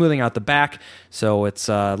obviously smoothing out the back, so it's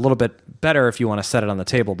a little bit better if you want to set it on the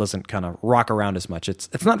table. It doesn't kind of rock around as much.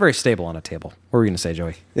 It's not very stable on a table. What were you going to say,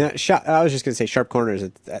 Joey? Yeah, I was just going to say sharp corners.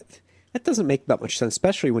 That doesn't make that much sense,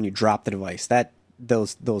 especially when you drop the device.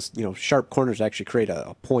 Those sharp corners actually create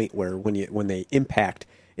a point where when they impact,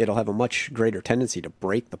 it'll have a much greater tendency to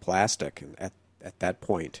break the plastic at that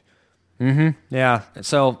point. Mm-hmm. Yeah.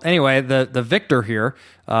 So anyway, the Victor here,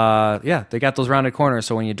 they got those rounded corners.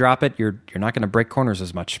 So when you drop it, you're not going to break corners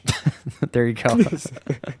as much. There you go.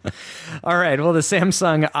 All right. Well, the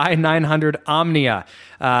Samsung i900 Omnia.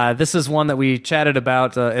 This is one that we chatted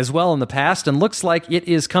about as well in the past, and looks like it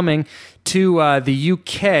is coming to the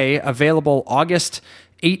UK, available August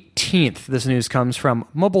 18th. This news comes from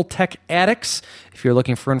Mobile Tech Addicts. If you're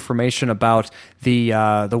looking for information about the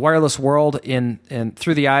wireless world in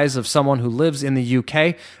through the eyes of someone who lives in the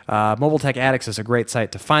UK, Mobile Tech Addicts is a great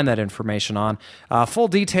site to find that information on. Full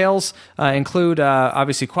details include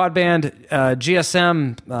obviously quad band,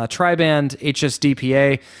 GSM, tri-band,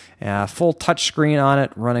 HSDPA, full touchscreen on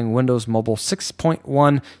it, running Windows Mobile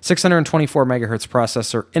 6.1, 624 megahertz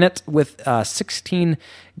processor in it, with 16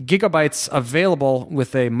 gigabytes available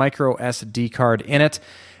with a micro SD card in it,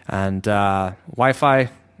 and Wi-Fi,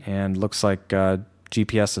 and looks like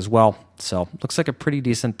GPS as well. So looks like a pretty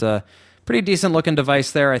decent looking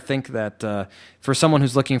device there. I think that for someone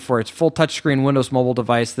who's looking for a full touchscreen Windows Mobile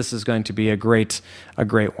device, this is going to be a great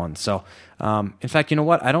one. So in fact, you know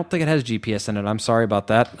what? I don't think it has GPS in it. I'm sorry about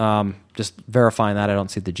that. Just verifying that, I don't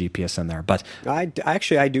see the GPS in there. But I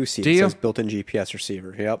do see it. Do it you? says built-in GPS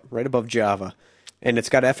receiver. Yep, right above Java. And it's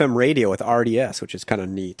got FM radio with RDS, which is kind of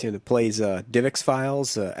neat. And it plays DivX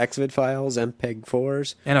files, XVID files,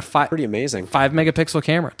 MPEG-4s. And pretty amazing. 5 megapixel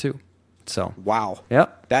camera too. So wow.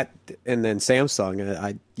 Yep. That, and then Samsung,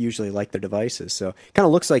 I usually like their devices. So kind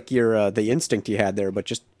of looks like your the Instinct you had there, but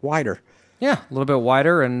just wider. Yeah, a little bit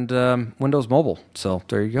wider, and Windows Mobile. So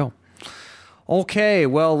there you go. Okay,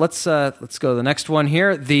 well, let's go to the next one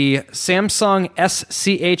here. The Samsung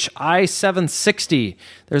SCHI 760.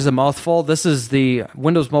 There's a mouthful. This is the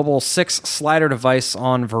Windows Mobile 6 slider device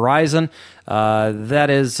on Verizon. That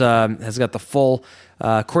is has got the full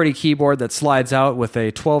QWERTY keyboard that slides out with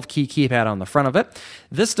a 12-key keypad on the front of it.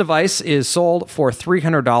 This device is sold for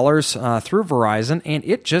 $300 through Verizon, and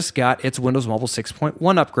it just got its Windows Mobile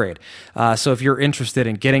 6.1 upgrade. So if you're interested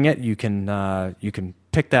in getting it, you can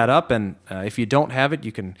pick that up, and if you don't have it,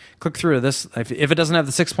 you can click through to this. If it doesn't have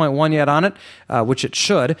the 6.1 yet on it, which it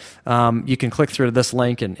should, you can click through to this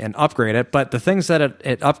link and upgrade it. But the things that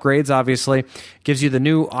it upgrades, obviously, gives you the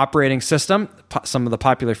new operating system. Some of the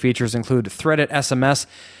popular features include threaded SMS,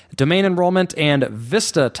 domain enrollment, and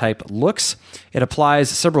Vista-type looks. It applies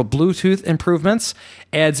several Bluetooth improvements,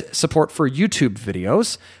 adds support for YouTube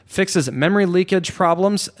videos, fixes memory leakage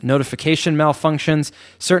problems, notification malfunctions,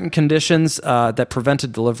 certain conditions that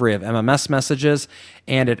prevented delivery of MMS messages,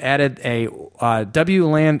 and it added a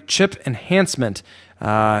WLAN chip enhancement.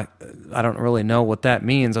 I don't really know what that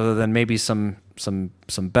means, other than maybe some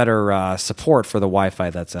better support for the Wi-Fi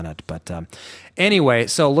that's in it. But anyway,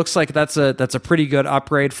 so it looks like that's a pretty good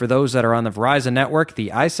upgrade for those that are on the Verizon network. The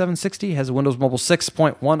i760 has a Windows Mobile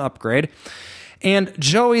 6.1 upgrade. And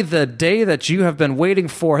Joey, the day that you have been waiting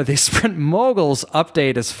for, the Sprint Moguls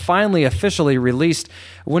update is finally officially released.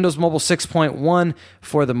 Windows Mobile 6.1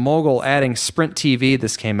 for the Mogul, adding Sprint TV.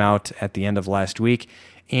 This came out at the end of last week.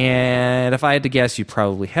 And if I had to guess, you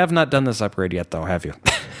probably have not done this upgrade yet, though, have you?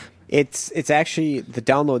 It's actually, the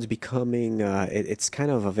download's becoming, it's kind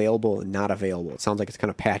of available and not available. It sounds like it's kind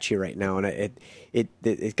of patchy right now, and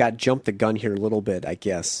it got jumped the gun here a little bit, I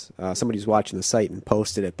guess. Somebody's watching the site and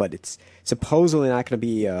posted it, but it's supposedly not going to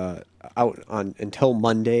be out until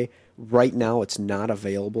Monday. Right now, it's not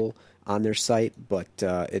available on their site, but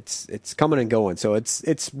it's coming and going, so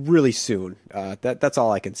it's really soon. That's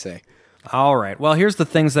all I can say. All right. Well, here's the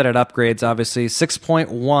things that it upgrades. Obviously,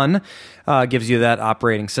 6.1 gives you that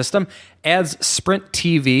operating system. Adds Sprint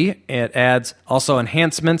TV. It adds also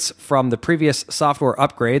enhancements from the previous software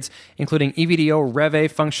upgrades, including EVDO Rev-A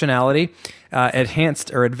functionality,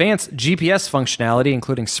 advanced GPS functionality,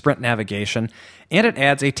 including Sprint navigation, and it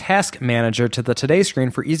adds a task manager to the Today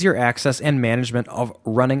screen for easier access and management of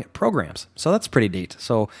running programs. So that's pretty neat.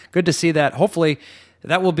 So good to see that. Hopefully,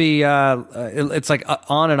 that will be, it's like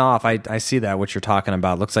on and off. I see that, what you're talking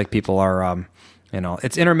about. Looks like people are,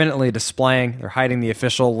 it's intermittently displaying. They're hiding the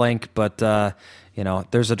official link, but,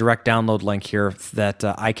 there's a direct download link here that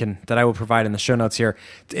I will provide in the show notes here.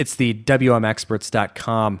 It's the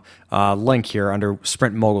WMExperts.com link here under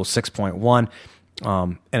Sprint Mogul 6.1.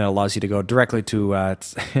 and it allows you to go directly to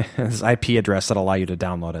this IP address that allow you to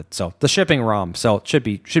download it. So the shipping ROM, so it should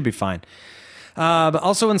be fine. But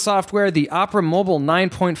also in software, the Opera Mobile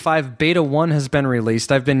 9.5 Beta 1 has been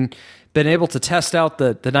released. I've been able to test out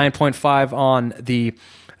the 9.5 on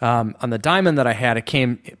the Diamond that I had. It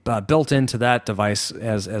came built into that device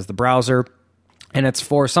as the browser. And it's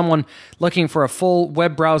for someone looking for a full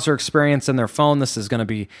web browser experience in their phone. This is going to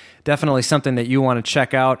be definitely something that you want to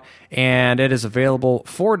check out. And it is available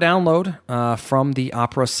for download from the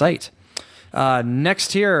Opera site.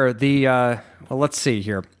 Next here, let's see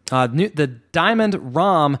here. The Diamond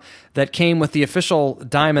ROM that came with the official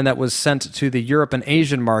Diamond that was sent to the Europe and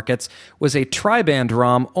Asian markets was a tri-band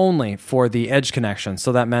ROM only for the Edge connection.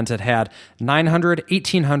 So that meant it had 900,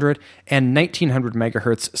 1800, and 1900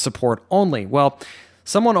 megahertz support only. Well,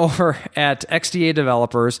 someone over at XDA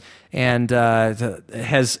Developers and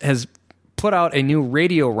has put out a new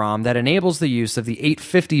radio ROM that enables the use of the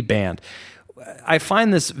 850 band. I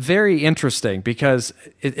find this very interesting because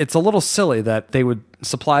it's a little silly that they would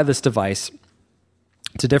supply this device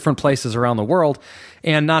to different places around the world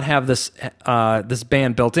and not have this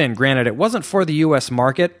band built in. Granted, it wasn't for the U.S.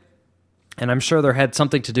 market, and I'm sure there had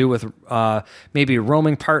something to do with maybe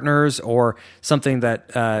roaming partners or something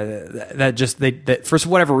that for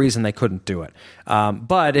whatever reason they couldn't do it.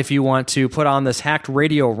 But if you want to put on this hacked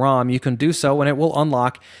radio ROM, you can do so, and it will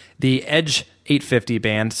unlock the Edge 850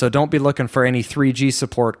 band, so don't be looking for any 3G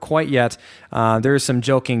support quite yet. There is some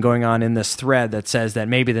joking going on in this thread that says that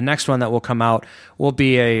maybe the next one that will come out will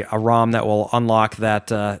be a ROM that will unlock that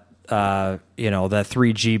that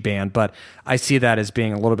 3G band, but I see that as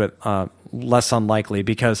being a little bit less unlikely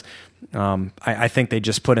because I think they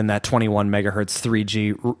just put in that 21 megahertz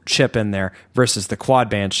 3G chip in there versus the quad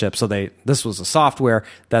band chip. So this was a software.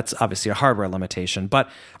 That's obviously a hardware limitation, but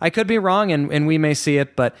I could be wrong, and we may see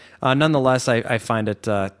it. But nonetheless, I find it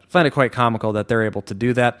quite comical that they're able to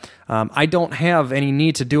do that. I don't have any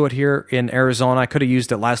need to do it here in Arizona. I could have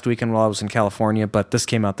used it last weekend while I was in California, but this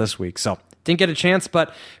came out this week, so didn't get a chance.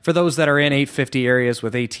 But for those that are in 850 areas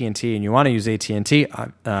with AT&T and you want to use AT&T,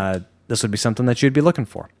 this would be something that you'd be looking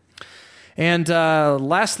for. And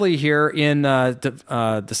lastly here in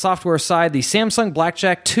the software side, the Samsung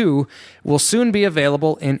Blackjack 2 will soon be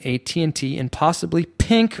available in AT&T in possibly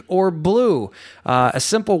pink or blue. A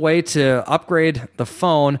simple way to upgrade the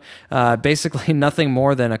phone, basically nothing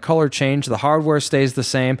more than a color change. The hardware stays the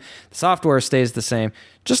same, the software stays the same,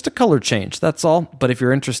 just a color change, that's all. But if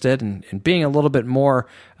you're interested in being a little bit more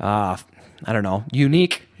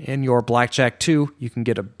unique in your Blackjack 2, you can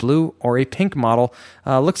get a blue or a pink model.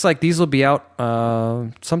 Looks like these will be out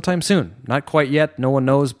sometime soon. Not quite yet, no one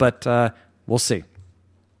knows, but we'll see.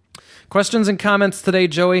 Questions and comments today,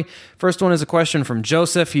 Joey. First one is a question from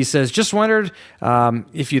Joseph. He says, just wondered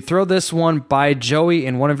if you throw this one by Joey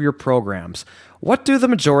in one of your programs. What do the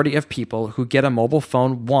majority of people who get a mobile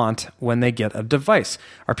phone want when they get a device?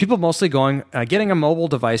 Are people mostly getting a mobile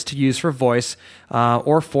device to use for voice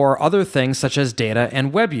or for other things such as data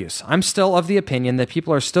and web use? I'm still of the opinion that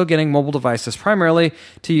people are still getting mobile devices primarily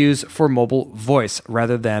to use for mobile voice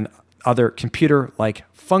rather than other computer-like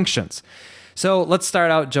functions. So let's start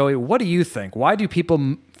out, Joey. What do you think? Why do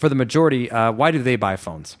people, for the majority, why do they buy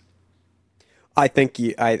phones? I think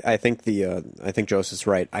Joseph's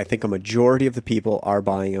right. I think a majority of the people are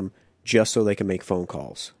buying them just so they can make phone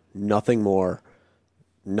calls. Nothing more,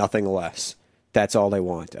 nothing less. That's all they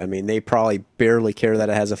want. I mean, they probably barely care that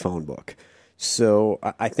it has a phone book. So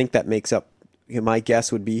I think that makes up. My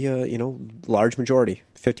guess would be large majority,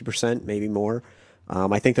 50%, maybe more.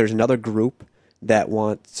 I think there's another group that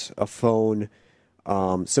wants a phone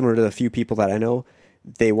similar to the few people that I know.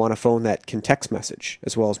 They want a phone that can text message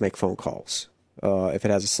as well as make phone calls. If it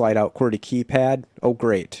has a slide-out QWERTY keypad, oh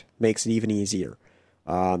great, makes it even easier.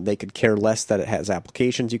 They could care less that it has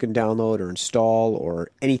applications you can download or install or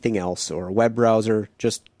anything else, or a web browser,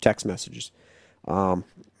 just text messages. I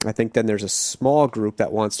think then there's a small group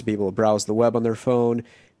that wants to be able to browse the web on their phone,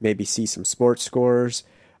 maybe see some sports scores,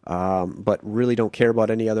 but really don't care about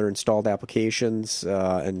any other installed applications.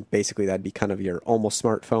 And basically that'd be kind of your almost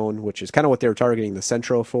smartphone, which is kind of what they were targeting the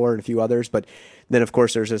Centro for and a few others. But then, of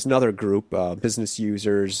course, there's this another group, business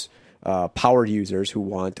users, power users who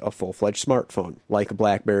want a full-fledged smartphone, like a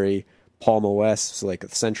BlackBerry, Palm OS, so like a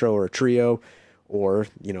Centro or a Trio, or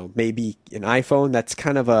maybe an iPhone. That's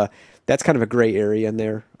kind of a gray area in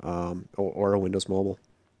there, or a Windows Mobile.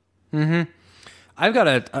 Mm-hmm. I've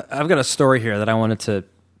got a story here that I wanted to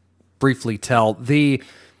briefly tell. The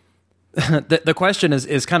question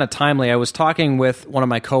is kind of timely. I was talking with one of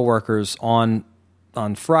my coworkers on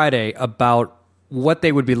Friday about what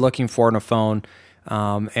they would be looking for in a phone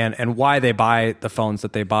and why they buy the phones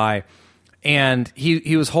that they buy. And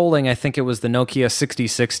he was holding, I think it was the Nokia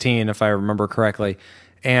 6016, if I remember correctly.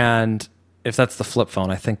 And if that's the flip phone,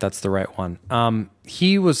 I think that's the right one.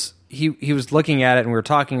 He was looking at it, and we were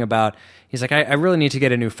talking about, he's like, I really need to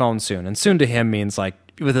get a new phone soon. And soon to him means like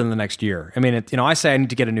within the next year. I mean, I say I need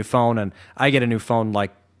to get a new phone, and I get a new phone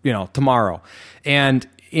like, tomorrow. And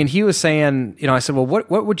he was saying, I said, well,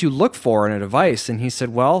 what would you look for in a device? And he said,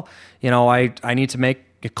 well, I need to make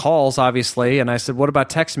calls, obviously. And I said, what about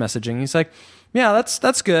text messaging? He's like, yeah,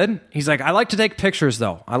 that's good. He's like, I like to take pictures,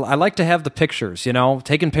 though. I like to have the pictures,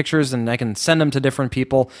 taking pictures, and I can send them to different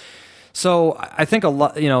people. So I think a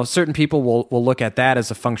lot, certain people will look at that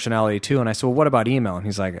as a functionality too. And I said, well, what about email? And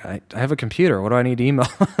he's like, I have a computer. What do I need to email?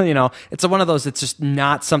 It's one of those, it's just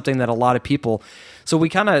not something that a lot of people, so we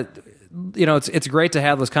kind of, it's great to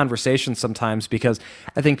have those conversations sometimes, because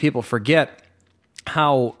I think people forget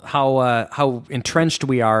how entrenched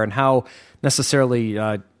we are, and how necessarily,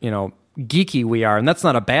 geeky we are. And that's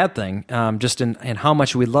not a bad thing. Just in how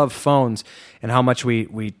much we love phones, and how much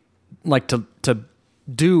we like to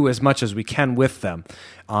do as much as we can with them.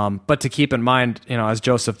 But to keep in mind, as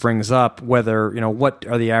Joseph brings up, whether, what's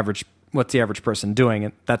the average person doing?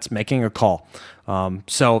 And that's making a call.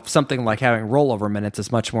 So something like having rollover minutes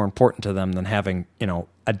is much more important to them than having,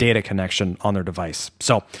 a data connection on their device.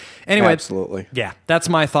 So anyway, absolutely. Yeah, that's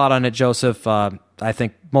my thought on it, Joseph. I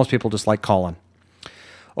think most people just like calling.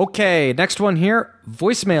 Okay, next one here,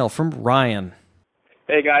 voicemail from Ryan.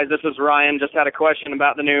 Hey guys, this is Ryan. Just had a question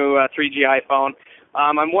about the new 3G iPhone.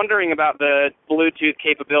 I'm wondering about the Bluetooth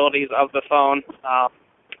capabilities of the phone.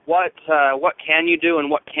 What can you do and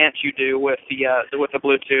what can't you do with the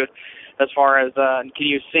Bluetooth? As far as can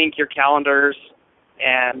you sync your calendars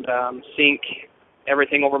and sync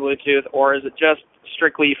everything over Bluetooth, or is it just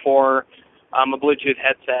strictly for a Bluetooth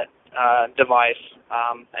headset device?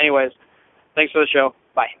 Anyways, thanks for the show.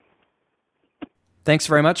 Bye. Thanks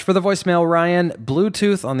very much for the voicemail, Ryan.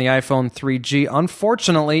 Bluetooth on the iPhone 3G,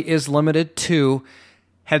 unfortunately, is limited to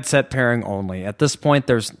headset pairing only. At this point,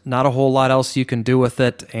 there's not a whole lot else you can do with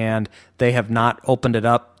it, and they have not opened it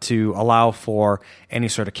up to allow for any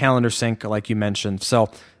sort of calendar sync like you mentioned.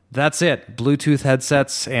 So that's it. Bluetooth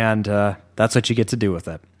headsets, and that's what you get to do with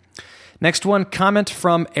it. Next one, comment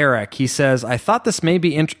from Eric. He says, I thought this may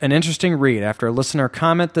be an interesting read after a listener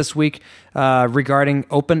comment this week regarding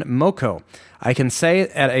OpenMoko. I can say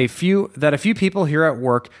that a few people here at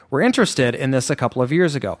work were interested in this a couple of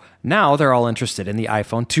years ago. Now they're all interested in the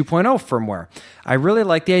iPhone 2.0 firmware. I really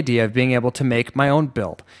like the idea of being able to make my own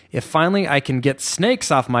build. If finally I can get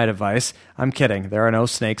snakes off my device, I'm kidding, there are no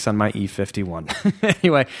snakes on my E51.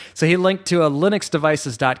 Anyway, so he linked to a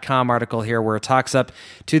linuxdevices.com article here where it talks up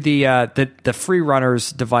to the free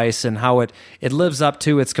runners device and how it lives up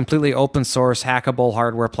to its completely open source, hackable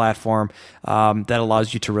hardware platform that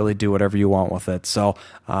allows you to really do whatever you want with it. So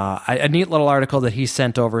a neat little article that he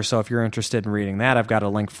sent over. So if you're interested in reading that, I've got a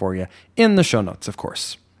link for you in the show notes, of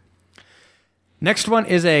course. Next one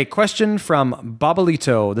is a question from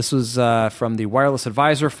Babalito. This was from the Wireless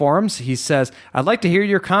Advisor forums. He says, I'd like to hear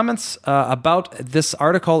your comments about this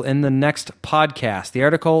article in the next podcast. The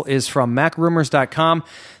article is from macrumors.com.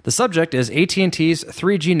 The subject is AT&T's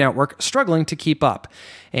 3G network struggling to keep up.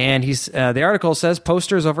 And the article says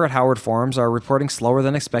posters over at Howard Forums are reporting slower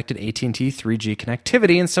than expected AT&T 3G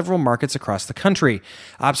connectivity in several markets across the country.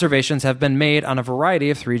 Observations have been made on a variety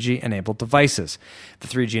of 3G-enabled devices. The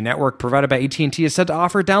 3G network provided by AT&T is said to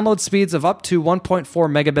offer download speeds of up to 1.4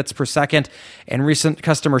 megabits per second, and recent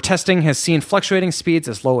customer testing has seen fluctuating speeds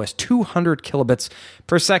as low as 200 kilobits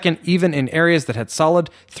per second, even in areas that had solid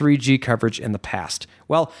 3G coverage in the past.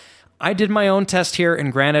 Well, I did my own test here,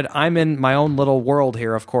 and granted, I'm in my own little world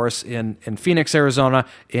here, of course, in Phoenix, Arizona,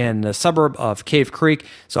 in the suburb of Cave Creek,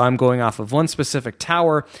 so I'm going off of one specific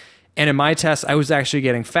tower, and in my test, I was actually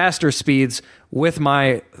getting faster speeds with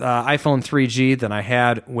my iPhone 3G than I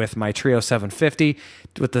had with my Trio 750.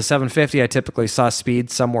 With the 750, I typically saw speed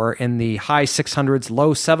somewhere in the high 600s,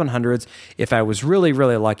 low 700s, if I was really,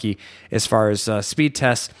 really lucky as far as speed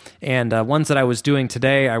tests. And ones that I was doing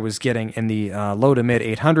today, I was getting in the low to mid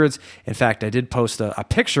 800s. In fact, I did post a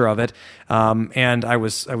picture of it, and I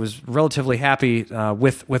was relatively happy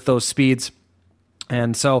with those speeds.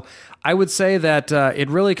 And so I would say that it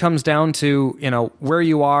really comes down to, where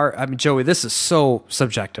you are. I mean, Joey, this is so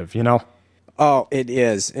subjective, Oh, it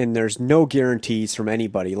is. And there's no guarantees from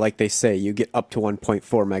anybody. Like they say, you get up to 1.4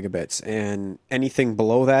 megabits, and anything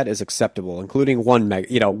below that is acceptable, including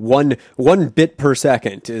 1 bit per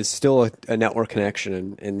second is still a network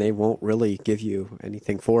connection, and they won't really give you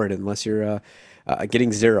anything for it unless you're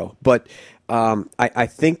getting zero. But I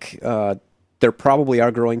think there probably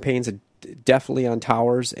are growing pains, definitely on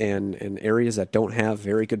towers and areas that don't have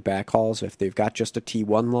very good backhauls. If they've got just a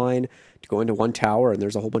T1 line to go into one tower and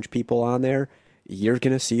there's a whole bunch of people on there, you're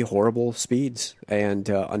going to see horrible speeds. And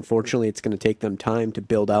unfortunately, it's going to take them time to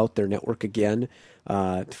build out their network again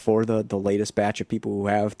for the latest batch of people who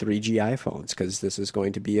have 3G iPhones, because this is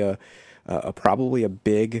going to be a probably a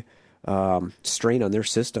big strain on their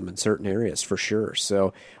system in certain areas for sure.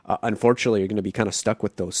 So unfortunately, you're going to be kind of stuck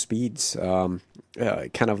with those speeds.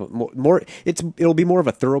 Kind of more, it'll be more of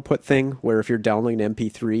a throughput thing, where if you're downloading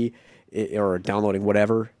MP3 or downloading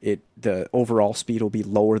whatever, the overall speed will be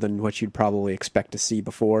lower than what you'd probably expect to see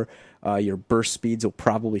before. Your burst speeds will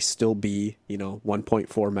probably still be 1.4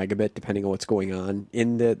 megabit, depending on what's going on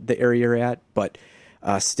in the area you're at. But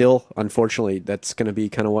still, unfortunately, that's going to be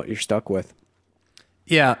kind of what you're stuck with.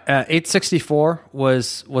 Yeah, 864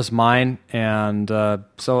 was mine, and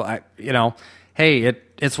so hey,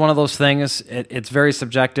 it's one of those things. It's very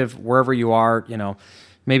subjective wherever you are.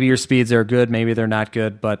 Maybe your speeds are good, maybe they're not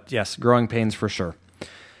good, but yes, growing pains for sure.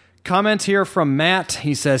 Comment here from Matt.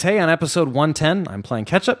 He says, "Hey, on episode 110, I'm playing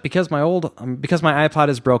catch up because my iPod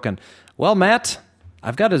is broken." Well, Matt,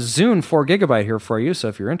 I've got a Zune 4 gigabyte here for you, so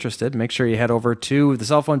if you're interested, make sure you head over to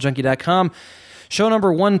thecellphonejunkie.com. Show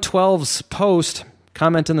number 112's post.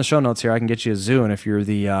 Comment in the show notes here. I can get you a Zune if you're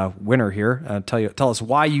the winner here. Tell us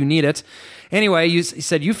why you need it. Anyway, he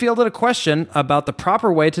said you fielded a question about the proper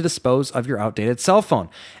way to dispose of your outdated cell phone.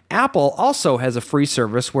 Apple also has a free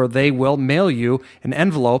service where they will mail you an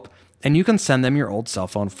envelope and you can send them your old cell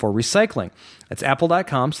phone for recycling. It's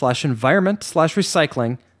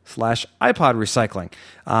apple.com/environment/recycling/iPod recycling.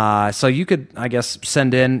 So you could, I guess,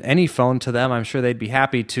 send in any phone to them. I'm sure they'd be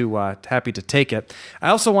happy to take it. I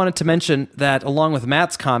also wanted to mention that along with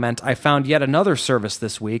Matt's comment, I found yet another service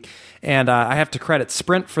this week, and I have to credit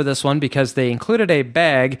Sprint for this one because they included a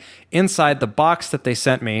bag inside the box that they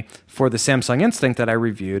sent me for the Samsung Instinct that I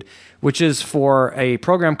reviewed, which is for a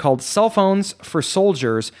program called Cell Phones for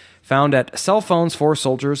Soldiers, found at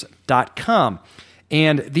cellphonesforsoldiers.com.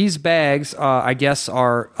 And these bags, I guess,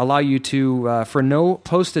 allow you to, for no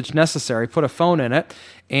postage necessary, put a phone in it,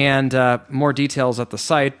 and more details at the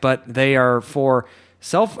site. But they are for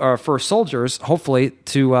soldiers, hopefully,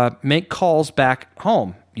 to make calls back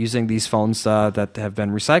home using these phones that have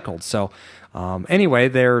been recycled. So anyway,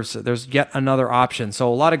 there's yet another option. So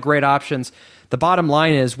a lot of great options. The bottom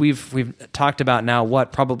line is we've talked about now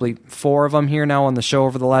probably 4 of them here now on the show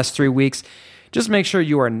over the last 3 weeks. Just make sure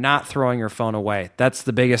you are not throwing your phone away. That's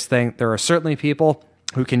the biggest thing. There are certainly people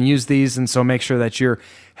who can use these, and so make sure that you're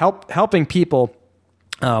helping people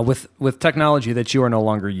with technology that you are no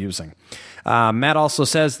longer using. Matt also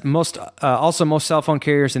says most cell phone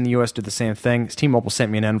carriers in the U.S. do the same thing. T-Mobile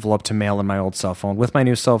sent me an envelope to mail in my old cell phone with my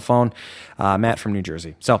new cell phone. Matt from New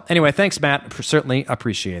Jersey. So anyway, thanks, Matt. Certainly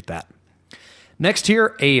appreciate that. Next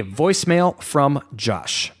here, a voicemail from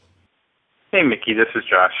Josh. Hey, Mickey, this is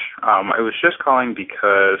Josh. I was just calling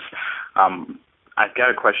because I've got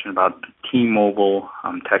a question about T-Mobile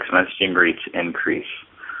text messaging rates increase.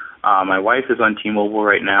 My wife is on T-Mobile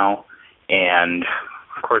right now, and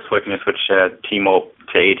of course looking to switch to T-Mobile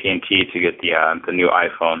to AT&T to get the new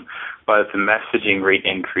iPhone. But the messaging rate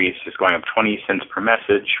increase is going up 20 cents per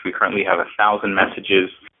message. We currently have 1,000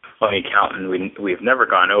 messages on the account, and we've never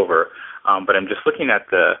gone over. But I'm just looking at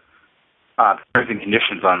the terms and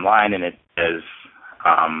conditions online, and it says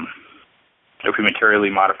if we materially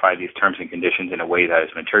modify these terms and conditions in a way that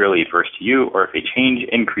is materially adverse to you, or if a change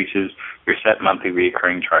increases your set monthly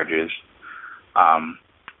recurring charges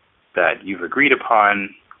that you've agreed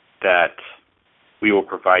upon, that we will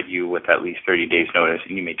provide you with at least 30 days notice,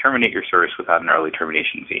 and you may terminate your service without an early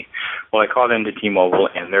termination fee. Well, I called into T-Mobile,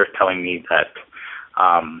 and they're telling me that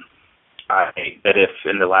that if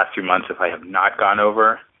in the last 3 months, if I have not gone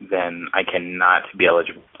over, then I cannot be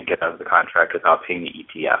eligible to get out of the contract without paying the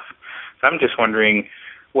ETF. So I'm just wondering,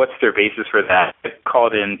 what's their basis for that? I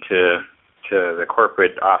called into the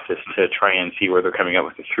corporate office to try and see where they're coming up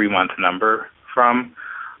with a 3-month number from,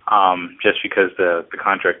 just because the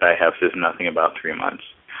contract I have says nothing about 3 months.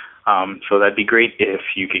 So that'd be great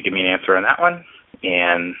if you could give me an answer on that one.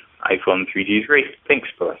 And iPhone 3G is great. Thanks,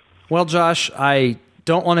 bye. Well, Josh, I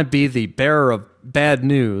don't want to be the bearer of bad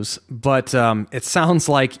news, but it sounds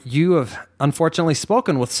like you have unfortunately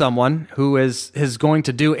spoken with someone who is going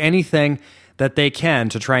to do anything that they can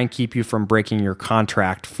to try and keep you from breaking your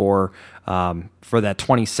contract for that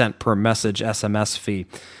 20 cent per message SMS fee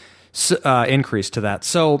increase to that.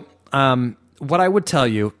 So what I would tell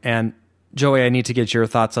you, and Joey, I need to get your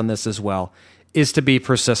thoughts on this as well, is to be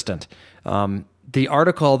persistent. The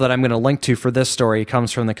article that I'm going to link to for this story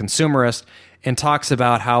comes from The Consumerist and talks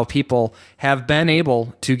about how people have been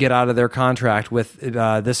able to get out of their contract with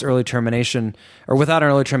this early termination, or without an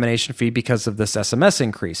early termination fee, because of this SMS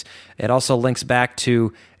increase. It also links back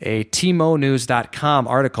to a tmonews.com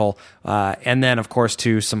article, and then, of course,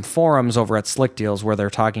 to some forums over at Slick Deals where they're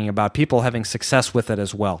talking about people having success with it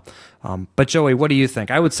as well. But Joey, what do you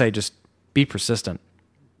think? I would say just be persistent.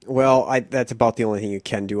 Well, that's about the only thing you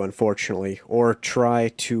can do, unfortunately, or try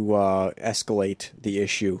to escalate the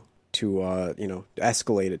issue to,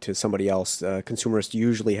 escalate it to somebody else. Consumerist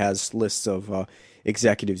usually has lists of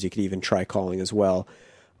executives you could even try calling as well.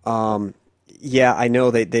 Yeah, I know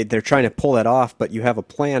they're trying to pull that off, but you have a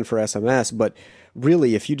plan for SMS. But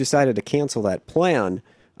really, if you decided to cancel that plan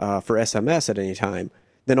for SMS at any time,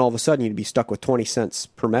 then all of a sudden you'd be stuck with 20 cents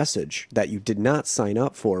per message that you did not sign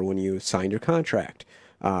up for when you signed your contract.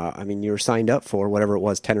 You were signed up for whatever it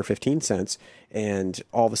was, 10 or 15 cents, and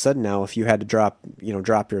all of a sudden now, if you had to drop your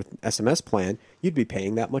SMS plan, you'd be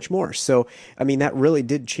paying that much more. So, that really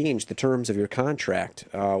did change the terms of your contract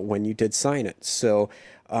when you did sign it. So,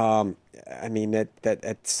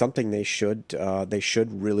 that's something they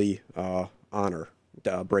should really honor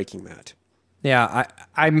breaking that. Yeah,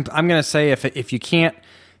 I'm going to say if you can't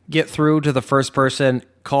get through to the first person,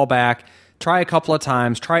 call back, try a couple of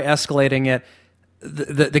times, try escalating it.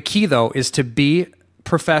 The key, though, is to be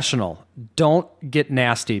professional. Don't get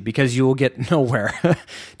nasty, because you will get nowhere.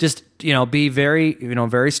 Just, be very,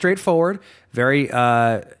 very straightforward, very,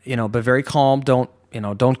 but very calm. Don't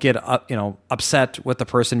get upset with the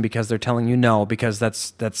person because they're telling you no, because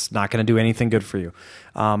that's not going to do anything good for you.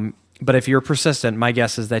 But if you're persistent, my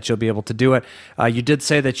guess is that you'll be able to do it. You did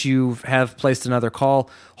say that you have placed another call.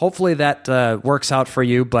 Hopefully that works out for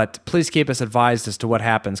you, but please keep us advised as to what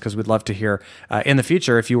happens, because we'd love to hear in the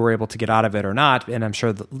future if you were able to get out of it or not. And I'm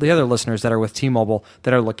sure the other listeners that are with T-Mobile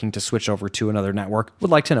that are looking to switch over to another network would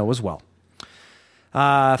like to know as well.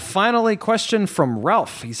 Finally, question from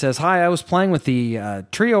Ralph. He says, "Hi, I was playing with the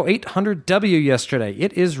Trio 800W yesterday.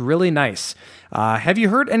 It is really nice. Have you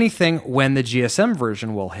heard anything when the GSM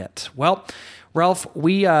version will hit?" Well, Ralph,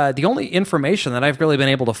 the only information that I've really been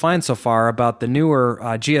able to find so far about the newer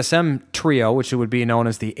GSM Trio, which would be known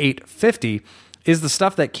as the 850, is the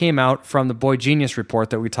stuff that came out from the Boy Genius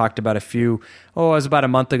report that we talked about it was about a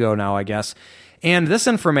month ago now, I guess. And this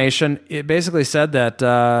information, it basically said that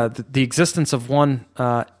the existence of one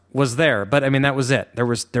was there, but that was it.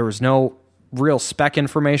 There was no real spec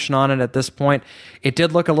information on it at this point. It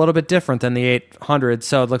did look a little bit different than the 800,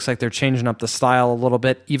 so it looks like they're changing up the style a little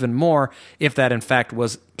bit even more, if that in fact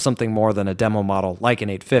was something more than a demo model like an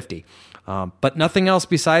 850. But nothing else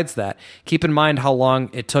besides that. Keep in mind how long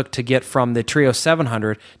it took to get from the Trio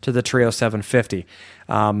 700 to the Trio 750.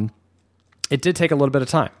 It did take a little bit of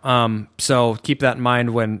time. So keep that in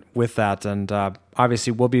mind with that. And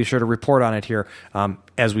obviously, we'll be sure to report on it here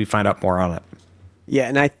as we find out more on it. Yeah,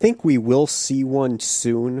 and I think we will see one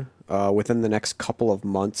soon, within the next couple of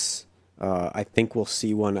months. I think we'll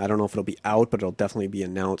see one. I don't know if it'll be out, but it'll definitely be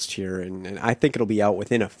announced here. And I think it'll be out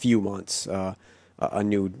within a few months, a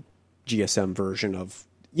new GSM version of,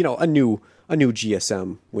 a new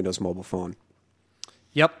GSM Windows Mobile phone.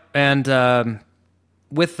 Yep, and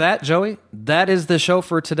with that, Joey, that is the show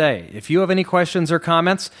for today. If you have any questions or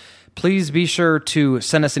comments, please be sure to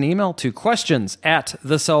send us an email to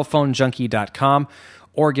questions@thecellphonejunkie.com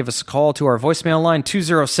or give us a call to our voicemail line,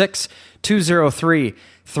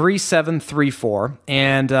 206-203-3734.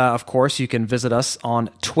 And, of course, you can visit us on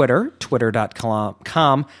Twitter,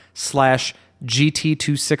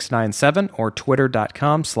 twitter.com/GT2697 or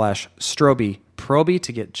twitter.com/StrobyProby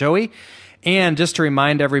to get Joey. And just to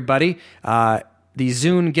remind everybody, the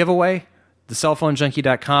Zune giveaway,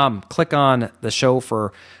 thecellphonejunkie.com. Click on the show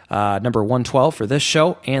for number 112 for this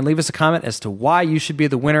show and leave us a comment as to why you should be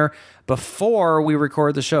the winner before we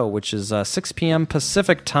record the show, which is 6 p.m.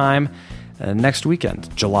 Pacific time next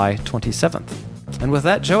weekend, July 27th. And with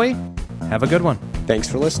that, Joey, have a good one. Thanks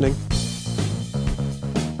for listening.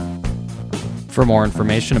 For more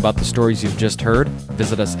information about the stories you've just heard,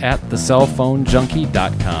 visit us at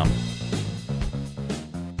thecellphonejunkie.com.